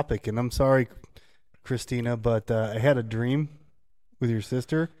off topic, and I'm sorry, Christina, but I had a dream with your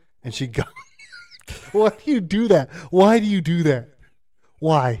sister, and she got. Why do you do that? Why do you do that?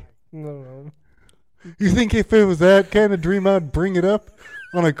 Why? No. You think if it was that kind of dream, I'd bring it up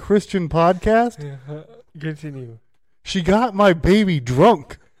on a Christian podcast? Yeah. Continue. She got my baby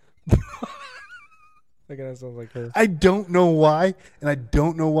drunk. That kind of sounds like her. I don't know why, and I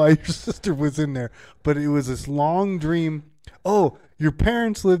don't know why your sister was in there, but it was this long dream. Oh, your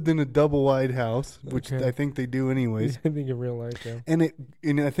parents lived in a double wide house, which Okay. I think they do anyways. I think in real life, yeah.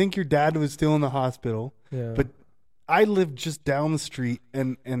 And I think your dad was still in the hospital, Yeah. but I lived just down the street,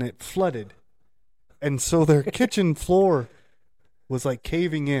 and it flooded. And so their kitchen floor was like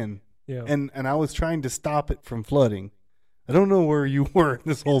caving in, yeah. and I was trying to stop it from flooding. I don't know where you were in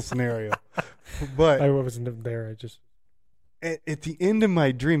this whole scenario, but I wasn't there. I just. at the end of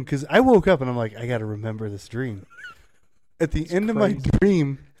my dream, because I woke up and I'm like, I got to remember this dream. At the end of my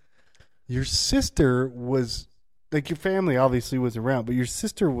dream, your sister was, like, your family obviously was around, but your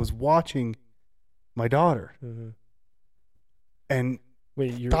sister was watching my daughter and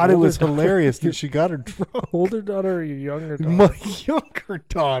Wait, your thought it older was daughter- hilarious that your she got her drunk. older daughter or your younger daughter? My younger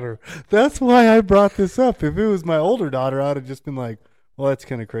daughter. That's why I brought this up. If it was my older daughter, I'd have just been like, well, that's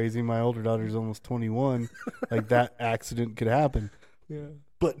kind of crazy. My older daughter's almost 21. Like, that accident could happen. Yeah.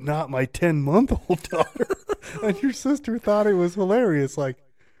 But not my 10-month-old daughter. And your sister thought it was hilarious. Like,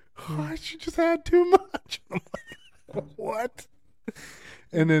 oh, she just had too much. I'm like, what?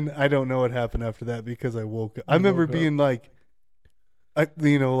 And then I don't know what happened after that because I woke up. I remember woke up. being like,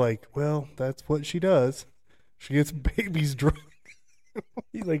 like, well, that's what she does. She gets babies drunk.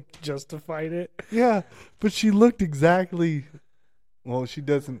 He like justified it. Yeah, but she looked exactly. Well, she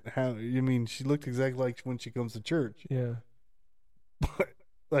doesn't have. I mean, she looked exactly like when she comes to church, Yeah.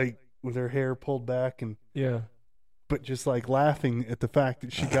 like with her hair pulled back Yeah. but just like laughing at the fact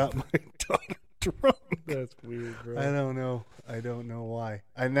that she got my daughter drunk. That's weird, bro. I don't know. I don't know why.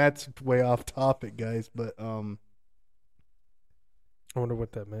 And that's way off topic, guys. But I wonder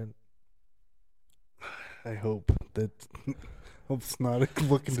what that meant. I hope that. Hope it's not a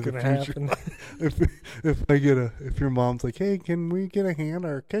look It's into the gonna future. happen. if your mom's like, hey, can we get a hand?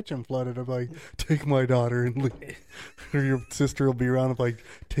 Our kitchen flooded. I'm like, take my daughter and leave. Or your sister will be around. I'm like,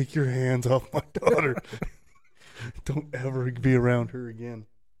 take your hands off my daughter. Don't ever be around her again.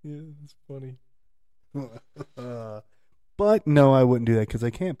 Yeah, it's funny. But no, I wouldn't do that because I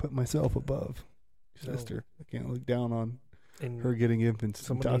can't put myself above No. sister. I can't look down on And her getting infants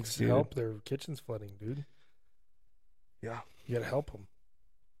someone needs intoxicated. help. Their kitchen's flooding, dude. Yeah. You gotta help them.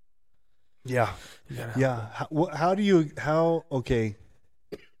 Yeah. You gotta help Yeah. 'em.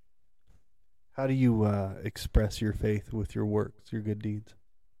 How do you express your faith with your works, your good deeds?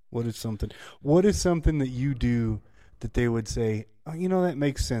 What is something that you do that they would say, oh, that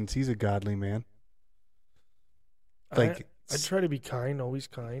makes sense. He's a godly man. Like I try to be kind, always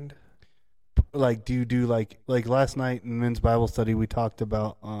kind. like do you do like last night in men's Bible study we talked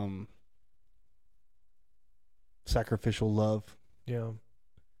about sacrificial love. Yeah.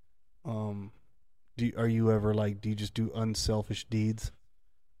 Are you ever do you just do unselfish deeds?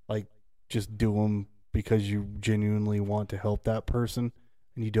 Like just do them because you genuinely want to help that person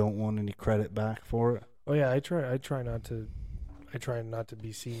and you don't want any credit back for it? Oh yeah, I try not to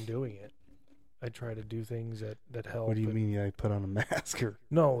be seen doing it. I try to do things that help. What do you mean? I put on a mask or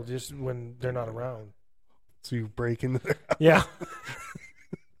No, just when they're not around. so you break into their house? Yeah.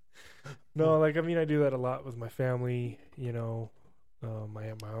 No, I do that a lot with my family, my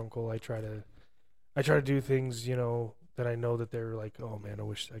aunt, my uncle. I try to do things, that I know that they're like, oh man, I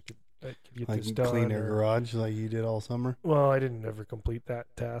wish I could get Like this done. clean their garage like you did all summer? Well, I didn't ever complete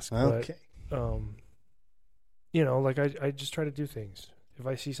that task, Okay. but I just try to do things. If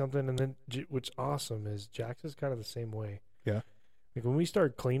I see something, and then what's awesome is Jax is kind of the same way. Yeah. Like when we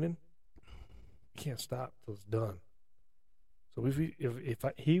start cleaning, you can't stop till it's done. So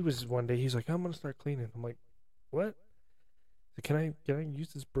he was one day, he's like, I'm gonna start cleaning. I'm like, what? Can I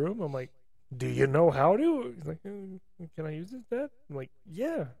use this broom? I'm like, do you know how to? He's like, can I use this, Dad? I'm like,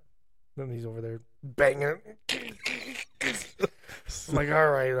 yeah. Then he's over there banging. I'm like,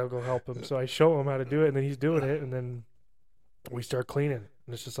 all right, I'll go help him. So I show him how to do it, and then he's doing it, and then we start cleaning.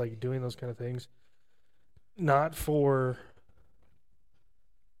 And it's just like doing those kind of things. Not for,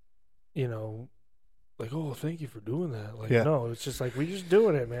 oh, thank you for doing that. Yeah. No, it's just like, we just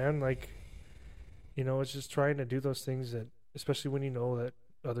doing it, man. It's just trying to do those things that, especially when you know that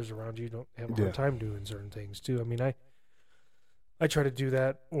others around you don't have a hard time doing certain things too. I try to do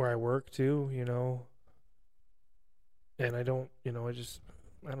that where I work too, and I don't, I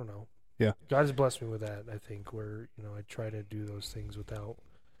don't know. Yeah. God has blessed me with that, I think, where, I try to do those things without,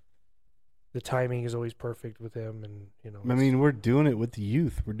 the timing is always perfect with him, and, we're doing it with the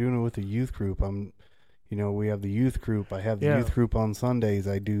youth. We're doing it with the youth group. We have the youth group. I have the youth group on Sundays.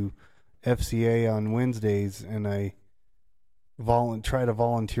 I do FCA on Wednesdays, and I try to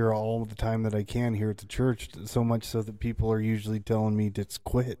volunteer all the time that I can here at the church, so much so that people are usually telling me to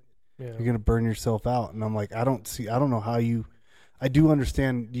quit. yeah. You're going to burn yourself out. And I'm like, I don't know how I do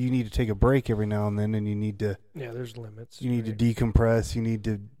understand you need to take a break every now and then, and you need to, there's limits. you need to decompress. You need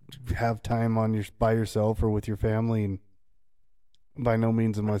to have time by yourself or with your family. And by no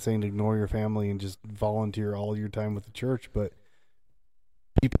means am I saying ignore your family and just volunteer all your time with the church, but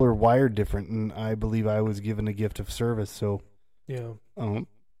people are wired different, and I believe I was given a gift of service. So, yeah.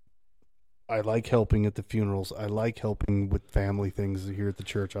 I like helping at the funerals. I like helping with family things here at the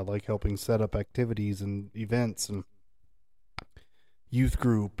church. I like helping set up activities and events and youth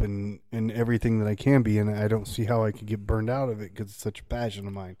group and everything that I can be. And I don't see how I could get burned out of it because it's such a passion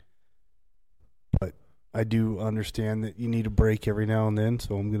of mine. But I do understand that you need a break every now and then,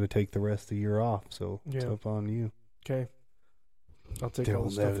 so I'm going to take the rest of the year off. So it's up on you. Okay. I'll take all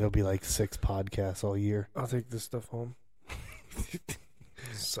the stuff. There'll be like 6 podcasts all year. I'll take this stuff home.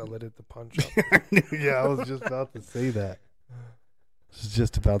 Sell it at the punch up. Yeah, I was just about to say that.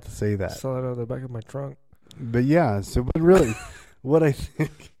 Sell it out of the back of my trunk. But yeah, but really, what I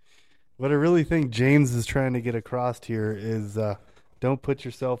really think James is trying to get across here is don't put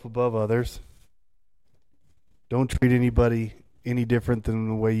yourself above others. Don't treat anybody any different than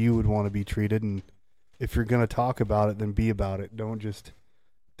the way you would want to be treated. And if you're going to talk about it, then be about it. Don't just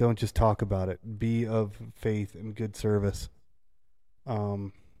talk about it. Be of faith and good service.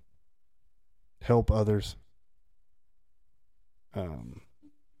 Help others.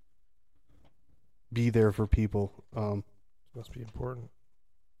 Be there for people. Must be important.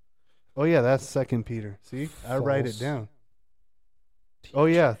 Oh yeah, that's 2 Peter. See, I write it False down. Oh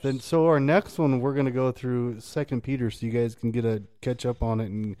yeah, then so our next one we're gonna go through 2 Peter, so you guys can get a catch up on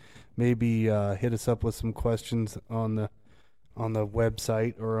it and maybe hit us up with some questions on the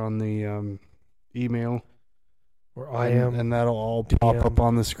website or on the email. Or I am. And that'll all pop up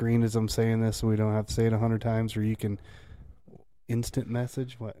on the screen as I'm saying this, so we don't have to say it 100 times. Or you can instant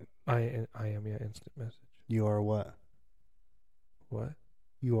message. What? I am. Yeah, instant message. You are what? What?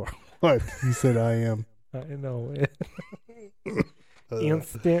 You are what? You said I am. I know.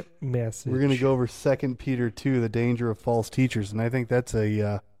 Instant message. We're going to go over 2 Peter 2, the danger of false teachers, and I think that's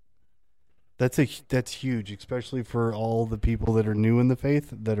huge, especially for all the people that are new in the faith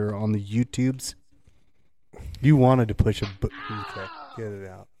that are on the YouTubes. You wanted to push okay, get it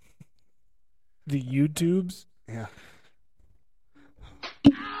out. The YouTubes? Yeah.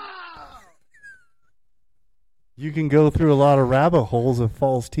 You can go through a lot of rabbit holes of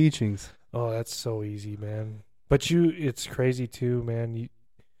false teachings. Oh, that's so easy, man. But it's crazy too, man.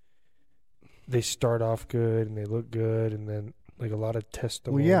 They start off good and they look good, and then like a lot of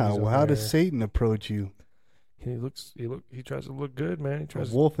testimonies. Well, yeah. Well, how does Satan approach you? He tries to look good, man. He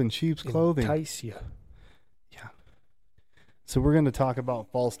tries a wolf in sheep's to clothing. Entice you. Yeah. So we're going to talk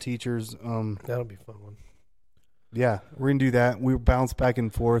about false teachers. That'll be a fun one. Yeah, we're going to do that. We bounce back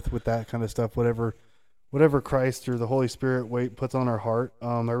and forth with that kind of stuff. Whatever Christ or the Holy Spirit puts on our heart.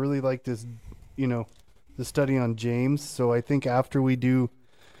 I really like this, the study on James. So I think after we do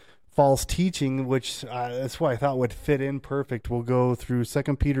false teaching, which that's why I thought would fit in perfect, we'll go through 2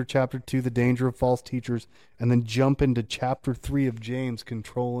 Peter chapter 2, the danger of false teachers, and then jump into chapter 3 of James,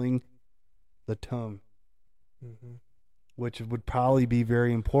 controlling the tongue, which would probably be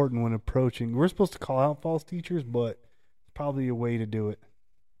very important when approaching. We're supposed to call out false teachers, but it's probably a way to do it.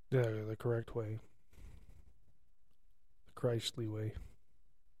 Yeah, the correct way. The Christly way.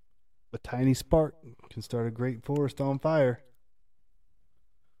 A tiny spark can start a great forest on fire.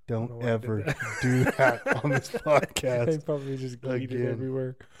 Don't ever do that on this podcast. I probably just bleeded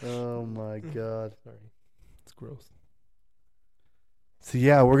everywhere. Oh my God. Sorry. It's gross. So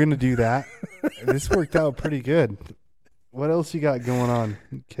yeah, we're going to do that. This worked out pretty good. What else you got going on,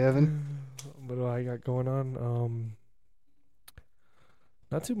 Kevin? What do I got going on?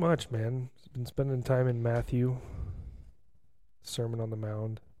 Not too much, man. Been spending time in Matthew. Sermon on the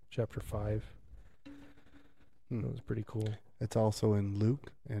Mount, chapter 5. That was pretty cool. It's also in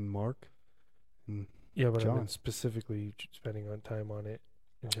Luke and Mark. And yeah, but John. I've been specifically spending on time on it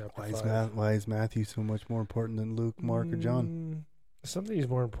in chapter 5. Why is Matthew so much more important than Luke, Mark, or John? Something is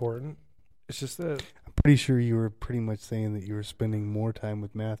more important. It's just that I'm pretty sure you were pretty much saying that you were spending more time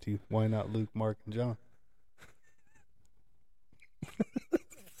with Matthew. Why not Luke, Mark, and John?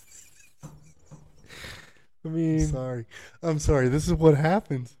 I mean, I'm sorry. This is what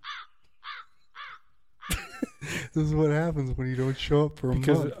happens. This is what happens when you don't show up for a month.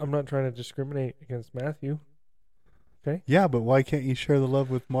 Because I'm not trying to discriminate against Matthew. Okay? Yeah, but why can't you share the love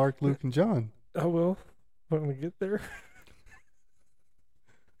with Mark, Luke, and John? I will when we get there.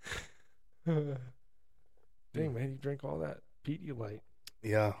 Dang, man, you drink all that Pedialyte.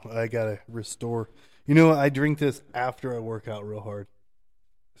 Yeah, I gotta restore. You know, I drink this after I work out real hard.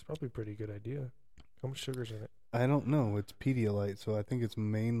 It's probably a pretty good idea. How much sugar's in it? I don't know. It's Pedialyte, so I think it's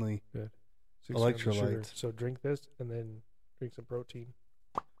mainly good. Electrolytes. So drink this and then drink some protein.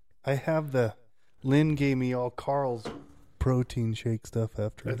 I have Lynn gave me all Carl's protein shake stuff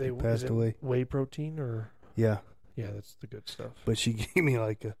after he passed away. Whey protein or? Yeah. Yeah, that's the good stuff. But she gave me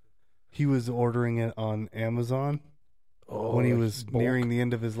he was ordering it on Amazon when he was nearing the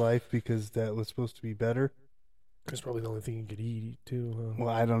end of his life because that was supposed to be better. That's probably the only thing you could eat too. Huh?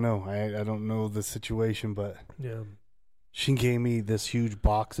 Well, I don't know. I don't know the situation, but yeah. She gave me this huge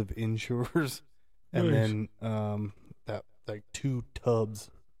box of Ensures, and then that 2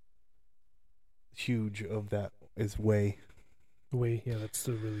 tubs, huge of that is whey. Whey, yeah, that's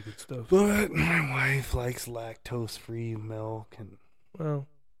the really good stuff. But my wife likes lactose-free milk, and well,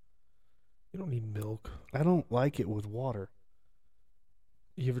 you don't need milk. I don't like it with water.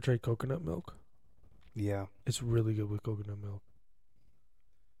 You ever tried coconut milk? Yeah, it's really good with coconut milk.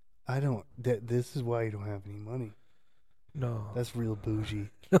 I don't. This is why you don't have any money. No. That's real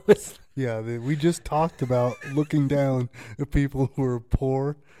bougie. No, it's... Yeah, we just talked about looking down at people who are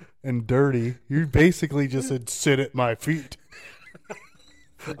poor and dirty. You basically just said, sit at my feet.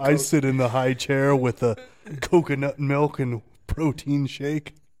 I sit in the high chair with a coconut milk and protein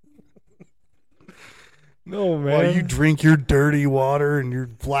shake. No, man. While you drink your dirty water and your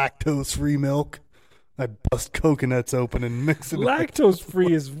lactose-free milk, I bust coconuts open and mix it.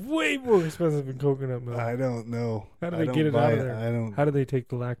 Lactose-free is way more expensive than coconut milk. I don't know. How do I they don't get it buy out of there? I don't. How do they take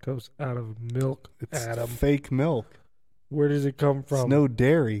the lactose out of milk, It's Adam? fake milk. Where does it come from? It's no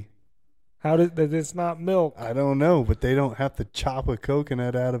dairy. How did that? It's not milk. I don't know, but they don't have to chop a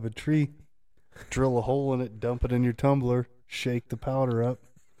coconut out of a tree, drill a hole in it, dump it in your tumbler, shake the powder up.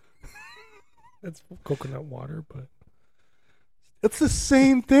 That's coconut water, but It's the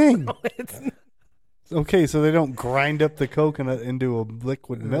same thing. no, it's not. Okay, so they don't grind up the coconut into a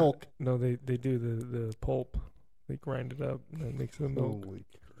liquid milk. No, they do the pulp. They grind it up and that makes it milk. Holy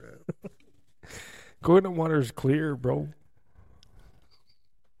crap. Coconut water is clear, bro.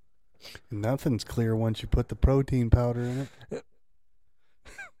 Nothing's clear once you put the protein powder in it.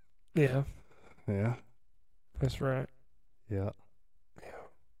 Yeah, Yeah. that's right. Yeah.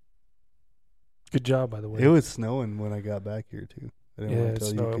 Good job, by the way. It was snowing when I got back here, too. I didn't yeah, want it to tell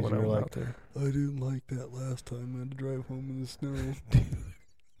you snowed because when you I were went like, out there. I didn't like that last time. I had to drive home in the snow.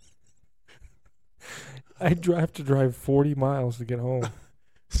 I have to drive 40 miles to get home.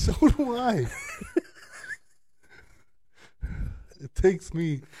 So do I. It takes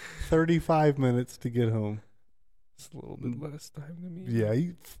me 35 minutes to get home. It's a little bit less time than me. Yeah,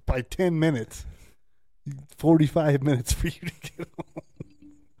 by 10 minutes. 45 minutes for you to get home.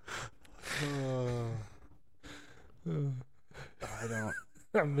 I don't.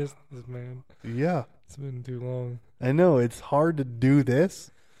 I missed this, man. Yeah. It's been too long. I know. It's hard to do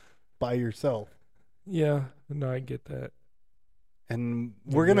this by yourself. Yeah, no, I get that. And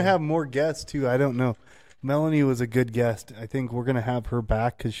we're going to Yeah. have more guests, too. I don't know. Melanie was a good guest. I think we're going to have her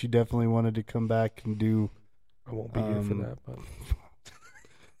back because she definitely wanted to come back and do. I won't be here for that, but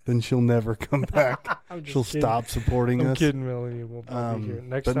Then she'll never come back. I'm just She'll kidding. stop supporting I'm us. kidding, Melanie. We'll be here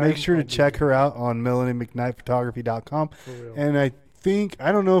next But time. make sure to I'll be check here. her out on MelanieMcKnightPhotography.com. For real. And I think,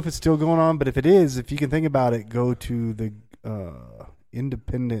 I don't know if it's still going on, but if it is, if you can think about it, go to the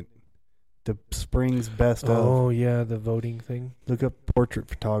Independent, the Springs Best of. Oh yeah, the voting thing. Look up portrait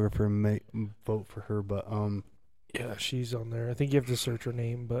photographer and vote for her. But Yeah, she's on there. I think you have to search her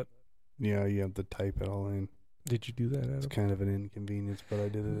name, but yeah, you have to type it all in. did you do that, It's Adam? kind of an inconvenience, but I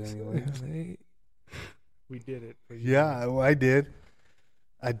did it anyway. We did it. for you. Yeah, well, I did.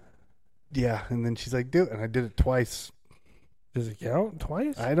 Yeah, and then she's like, "Do it," and I did it twice. Does it count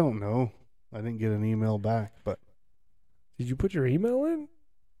twice? I don't know. I didn't get an email back, but Did you put your email in?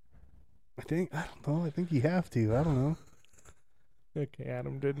 I don't know. I think you have to. I don't know. Okay,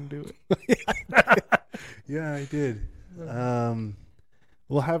 Adam didn't do it. Yeah, I did.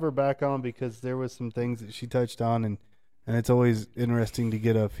 We'll have her back on because there was some things that she touched on, and it's always interesting to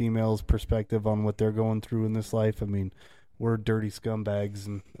get a female's perspective on what they're going through in this life. I mean, we're dirty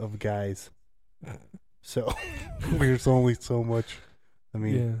scumbags of guys, so there's only so much. I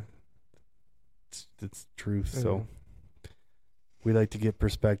mean, Yeah. it's truth. So we like to get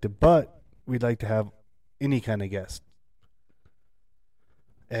perspective, but we'd like to have any kind of guest.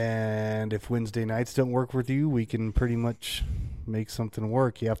 And if Wednesday nights don't work with you, we can pretty much make something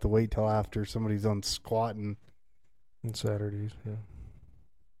work. You have to wait till after somebody's on squatting. On Saturdays,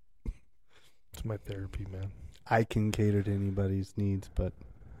 yeah. It's my therapy, man. I can cater to anybody's needs, but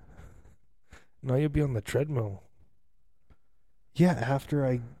Now you'll be on the treadmill yeah, after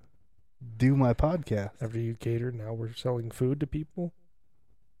I do my podcast. after you cater. Now we're selling food to people.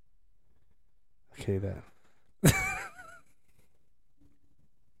 Okay, that.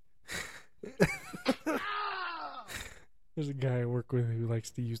 There's a guy I work with who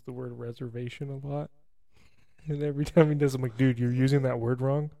likes to use the word reservation a lot. And every time he does, I'm like, dude, you're using that word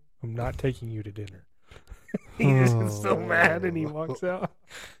wrong. I'm not taking you to dinner. He just gets so mad and he walks out.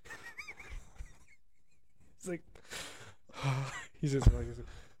 It's like, he's just like,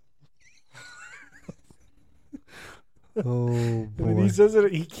 Oh and then boy. he says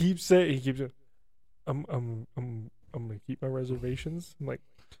it. He keeps saying, I'm gonna keep my reservations. I'm like,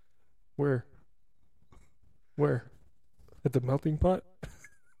 where? At the melting pot?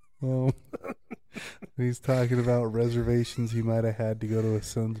 Oh. He's talking about reservations he might have had to go to his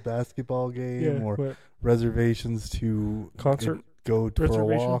son's basketball game, or what? reservations to Concert go for a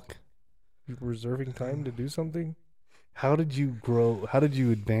reservation? walk. You reserving time to do something? How did you grow? How did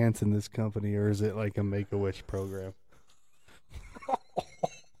you advance in this company, or is it like a Make-A-Wish program?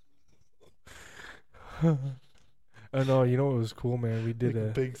 I know. You know what was cool, man? We did Like a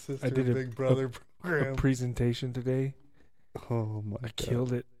big sister, I did a- big brother a program. presentation today. Oh my I god!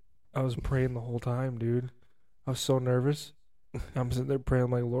 killed it. I was praying the whole time, dude. I was so nervous. I'm sitting there praying,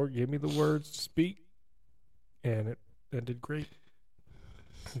 like, Lord, give me the words to speak. And it ended great.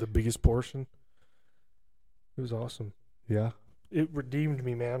 The biggest portion. It was awesome. Yeah. It redeemed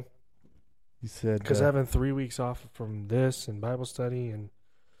me, man. You said Because having 3 weeks off from this and Bible study, and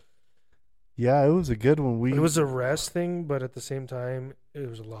yeah, it was a good one. it was a rest thing, but at the same time, it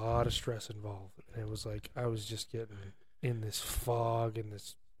was a lot of stress involved. And it was like I was just getting in this fog and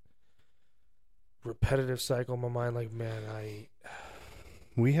this repetitive cycle in my mind. Like, man,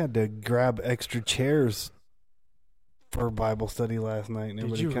 we had to grab extra chairs for Bible study last night, and Did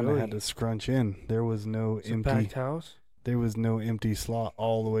everybody you kind of really? had to scrunch in. There was no it's a empty. packed house. There was no empty slot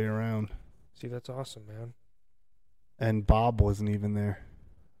all the way around, See, that's awesome, man. and Bob wasn't even there.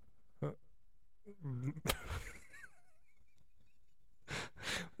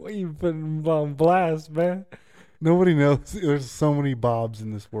 What you putting on blast, man? Nobody knows. There's so many Bobs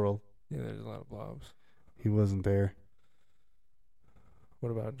in this world. Yeah, there's a lot of Bobs. He wasn't there. What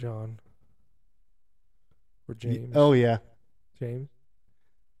about John? Or James? Oh yeah. James?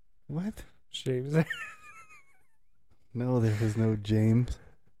 What? James. No, there was no James.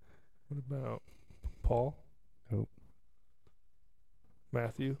 What about Paul? Nope.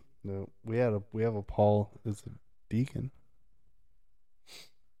 Matthew? No, we have a Paul as a deacon.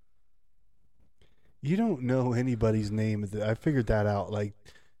 You don't know anybody's name. I figured that out. Like,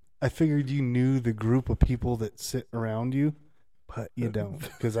 I figured you knew the group of people that sit around you, but you don't.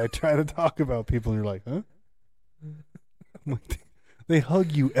 Because I try to talk about people, and you're like, huh? I'm like, they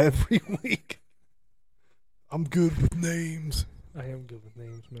hug you every week. I'm good with names. I am good with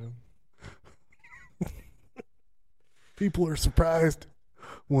names, man. People are surprised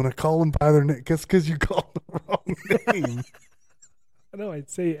when I call them by their name. Guess because you called the wrong name. I know, I'd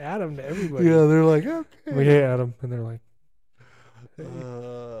say Adam to everybody. Yeah, they're like, okay. I'm like, hey, Adam. And they're like, hey.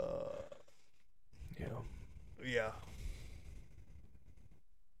 Yeah.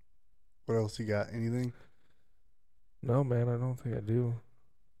 What else you got? Anything? No, man, I don't think I do.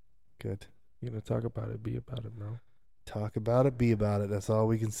 Good. You gonna talk about it, be about it, bro. Talk about it, be about it. That's all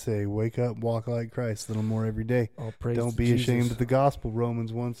we can say. Wake up, walk like Christ a little more every day. All praise Don't to be Jesus. ashamed of the gospel.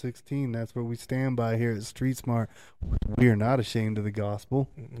 Romans 1:16. That's what we stand by here at Street Smart. We are not ashamed of the gospel.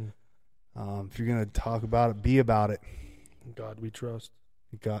 Mm-mm. If you're going to talk about it, be about it. God we trust.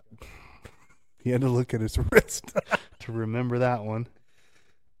 He had to look at his wrist to remember that one.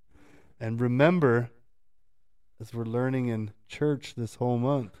 And remember, as we're learning in church this whole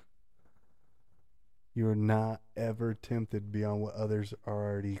month, you're not ever tempted beyond what others are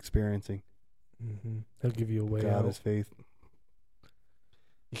already experiencing. Mm-hmm. He'll give you a way God out. is faith.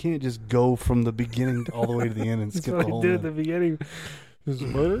 You can't just go from the beginning all the way to the end and That's skip what the I whole did at thing. the beginning. Was it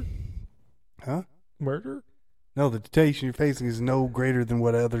murder? Huh? Murder? No, the temptation you're facing is no greater than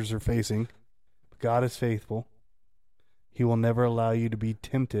what others are facing. God is faithful. He will never allow you to be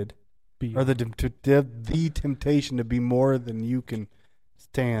tempted, or the temptation to be more than you can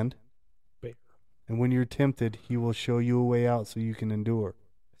stand. Bear. And when you're tempted, He will show you a way out so you can endure.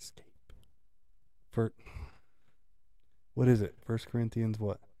 Escape. What is it? 1 Corinthians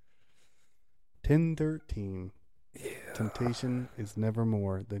what? 10:13. Yeah. Temptation is never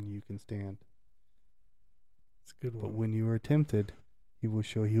more than you can stand. It's a good But one. when you are tempted, He will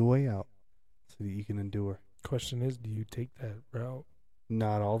show you a way out so that you can endure. Question is, do you take that route?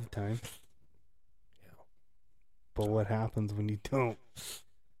 Not all the time. Yeah. But what happens when you don't?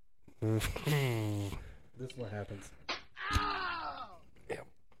 This is what happens. Yeah.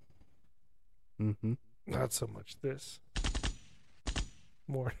 Mm-hmm. Not so much this.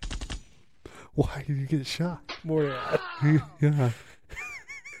 More. Why did you get shot? More that. Yeah.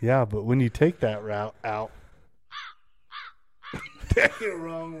 Yeah, but when you take that route out. Take the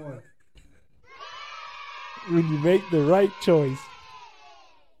wrong one. When you make the right choice.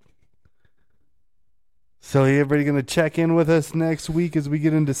 So everybody going to check in with us next week as we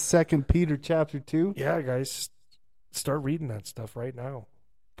get into 2 Peter chapter 2? Yeah, guys. Start reading that stuff right now.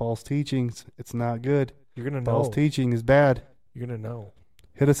 False teachings. It's not good. You're going to know. False teaching is bad. You're going to know.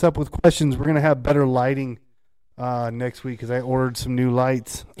 Hit us up with questions. We're going to have better lighting next week because I ordered some new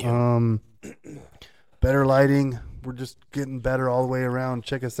lights. Yeah. Better lighting. We're just getting better all the way around.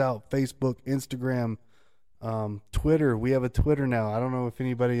 Check us out. Facebook, Instagram, Twitter. We have a Twitter now. I don't know if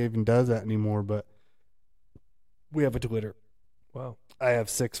anybody even does that anymore, but we have a Twitter. Wow. I have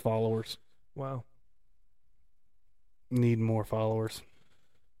 6 followers. Wow. Need more followers.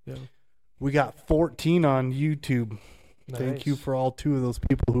 Yeah. We got 14 on YouTube. Nice. Thank you for all 2 of those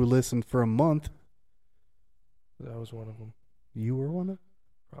people who listened for a month. That was one of them. You were one of them?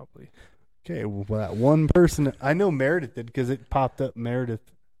 Probably. Okay, well, that one person, I know Meredith did because it popped up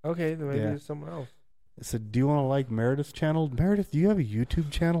Meredith. Okay, then maybe Yeah. it's someone else. I said, do you want to like Meredith's channel? Meredith, do you have a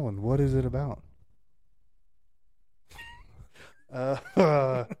YouTube channel, and what is it about?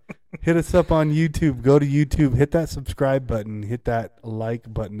 Hit us up on YouTube. Go to YouTube. Hit that subscribe button. Hit that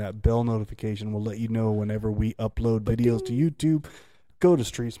like button. That bell notification will let you know whenever we upload videos to YouTube. Go to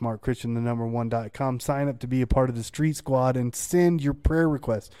StreetSmartChristian1.com. Sign up to be a part of the Street Squad and send your prayer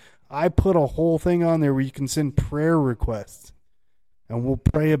requests. I put a whole thing on there where you can send prayer requests. And we'll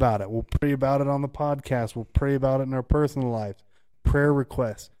pray about it. We'll pray about it on the podcast. We'll pray about it in our personal lives. Prayer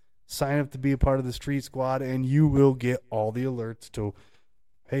requests. Sign up to be a part of the Street Squad, and you will get all the alerts to,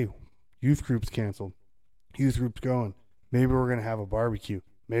 hey, youth group's canceled. Youth group's going. Maybe we're going to have a barbecue.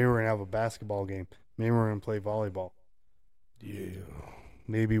 Maybe we're going to have a basketball game. Maybe we're going to play volleyball. Yeah.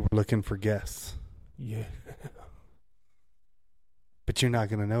 Maybe we're looking for guests. Yeah. But you're not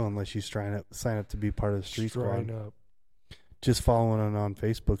going to know unless you sign up to be part of the Street Squad. Straight up. Just following it on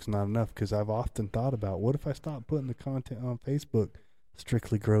Facebook's not enough, because I've often thought about, what if I stop putting the content on Facebook?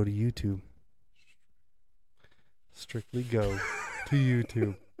 Strictly grow to YouTube. Strictly go to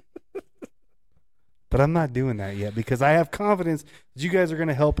YouTube. But I'm not doing that yet, because I have confidence that you guys are going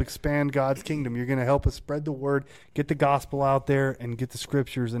to help expand God's kingdom. You're going to help us spread the word, get the gospel out there, and get the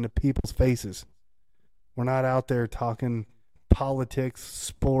scriptures into people's faces. We're not out there talking politics,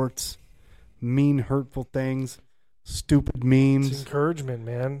 sports, mean, hurtful things, stupid memes. It's encouragement,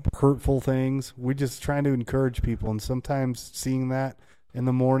 man. Hurtful things. We're just trying to encourage people, and sometimes seeing that in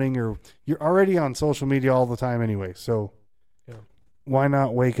the morning, or you're already on social media all the time anyway, so yeah. Why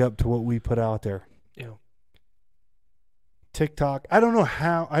not wake up to what we put out there? Yeah. TikTok. I don't know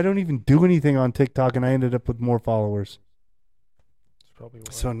how. I don't even do anything on TikTok, and I ended up with more followers. That's probably why.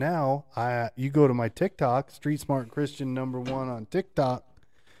 So now you go to my TikTok, Street Smart Christian #1 on TikTok.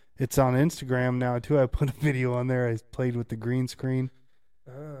 It's on Instagram now too. I put a video on there. I played with the green screen.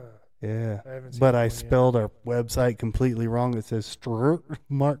 Yeah, I haven't seen but that I one spelled our website completely wrong. It says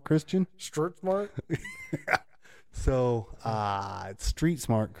Smart Christian. Street Smart? So it's Street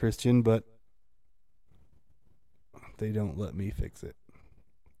Smart Christian, but they don't let me fix it.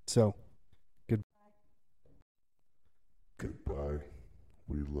 So Goodbye.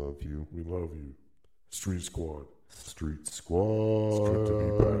 We love you. We love you. Street Squad. Street Squad. It's good to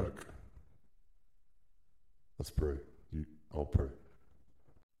be back. Let's pray. I'll pray.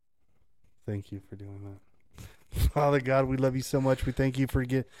 Thank you for doing that. Father God, we love you so much. We thank you for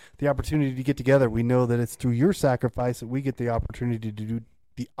the opportunity to get together. We know that it's through your sacrifice that we get the opportunity to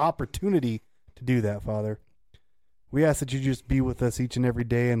do that, Father. We ask that you just be with us each and every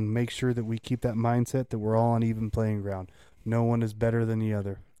day and make sure that we keep that mindset that we're all on even playing ground. No one is better than the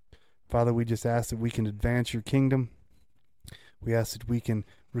other. Father, we just ask that we can advance your kingdom. We ask that we can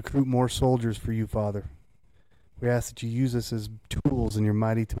recruit more soldiers for you, Father. We ask that you use us as tools in your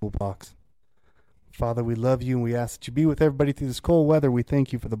mighty toolbox. Father, we love you, and we ask that you be with everybody through this cold weather. We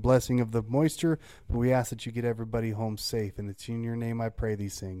thank you for the blessing of the moisture, but we ask that you get everybody home safe. And it's in your name I pray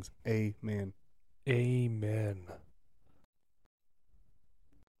these things. Amen. Amen.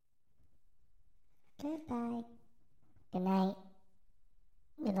 Goodbye. Good night.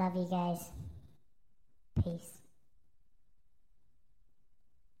 We love you guys. Peace.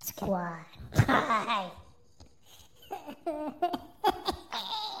 Squad. Bye.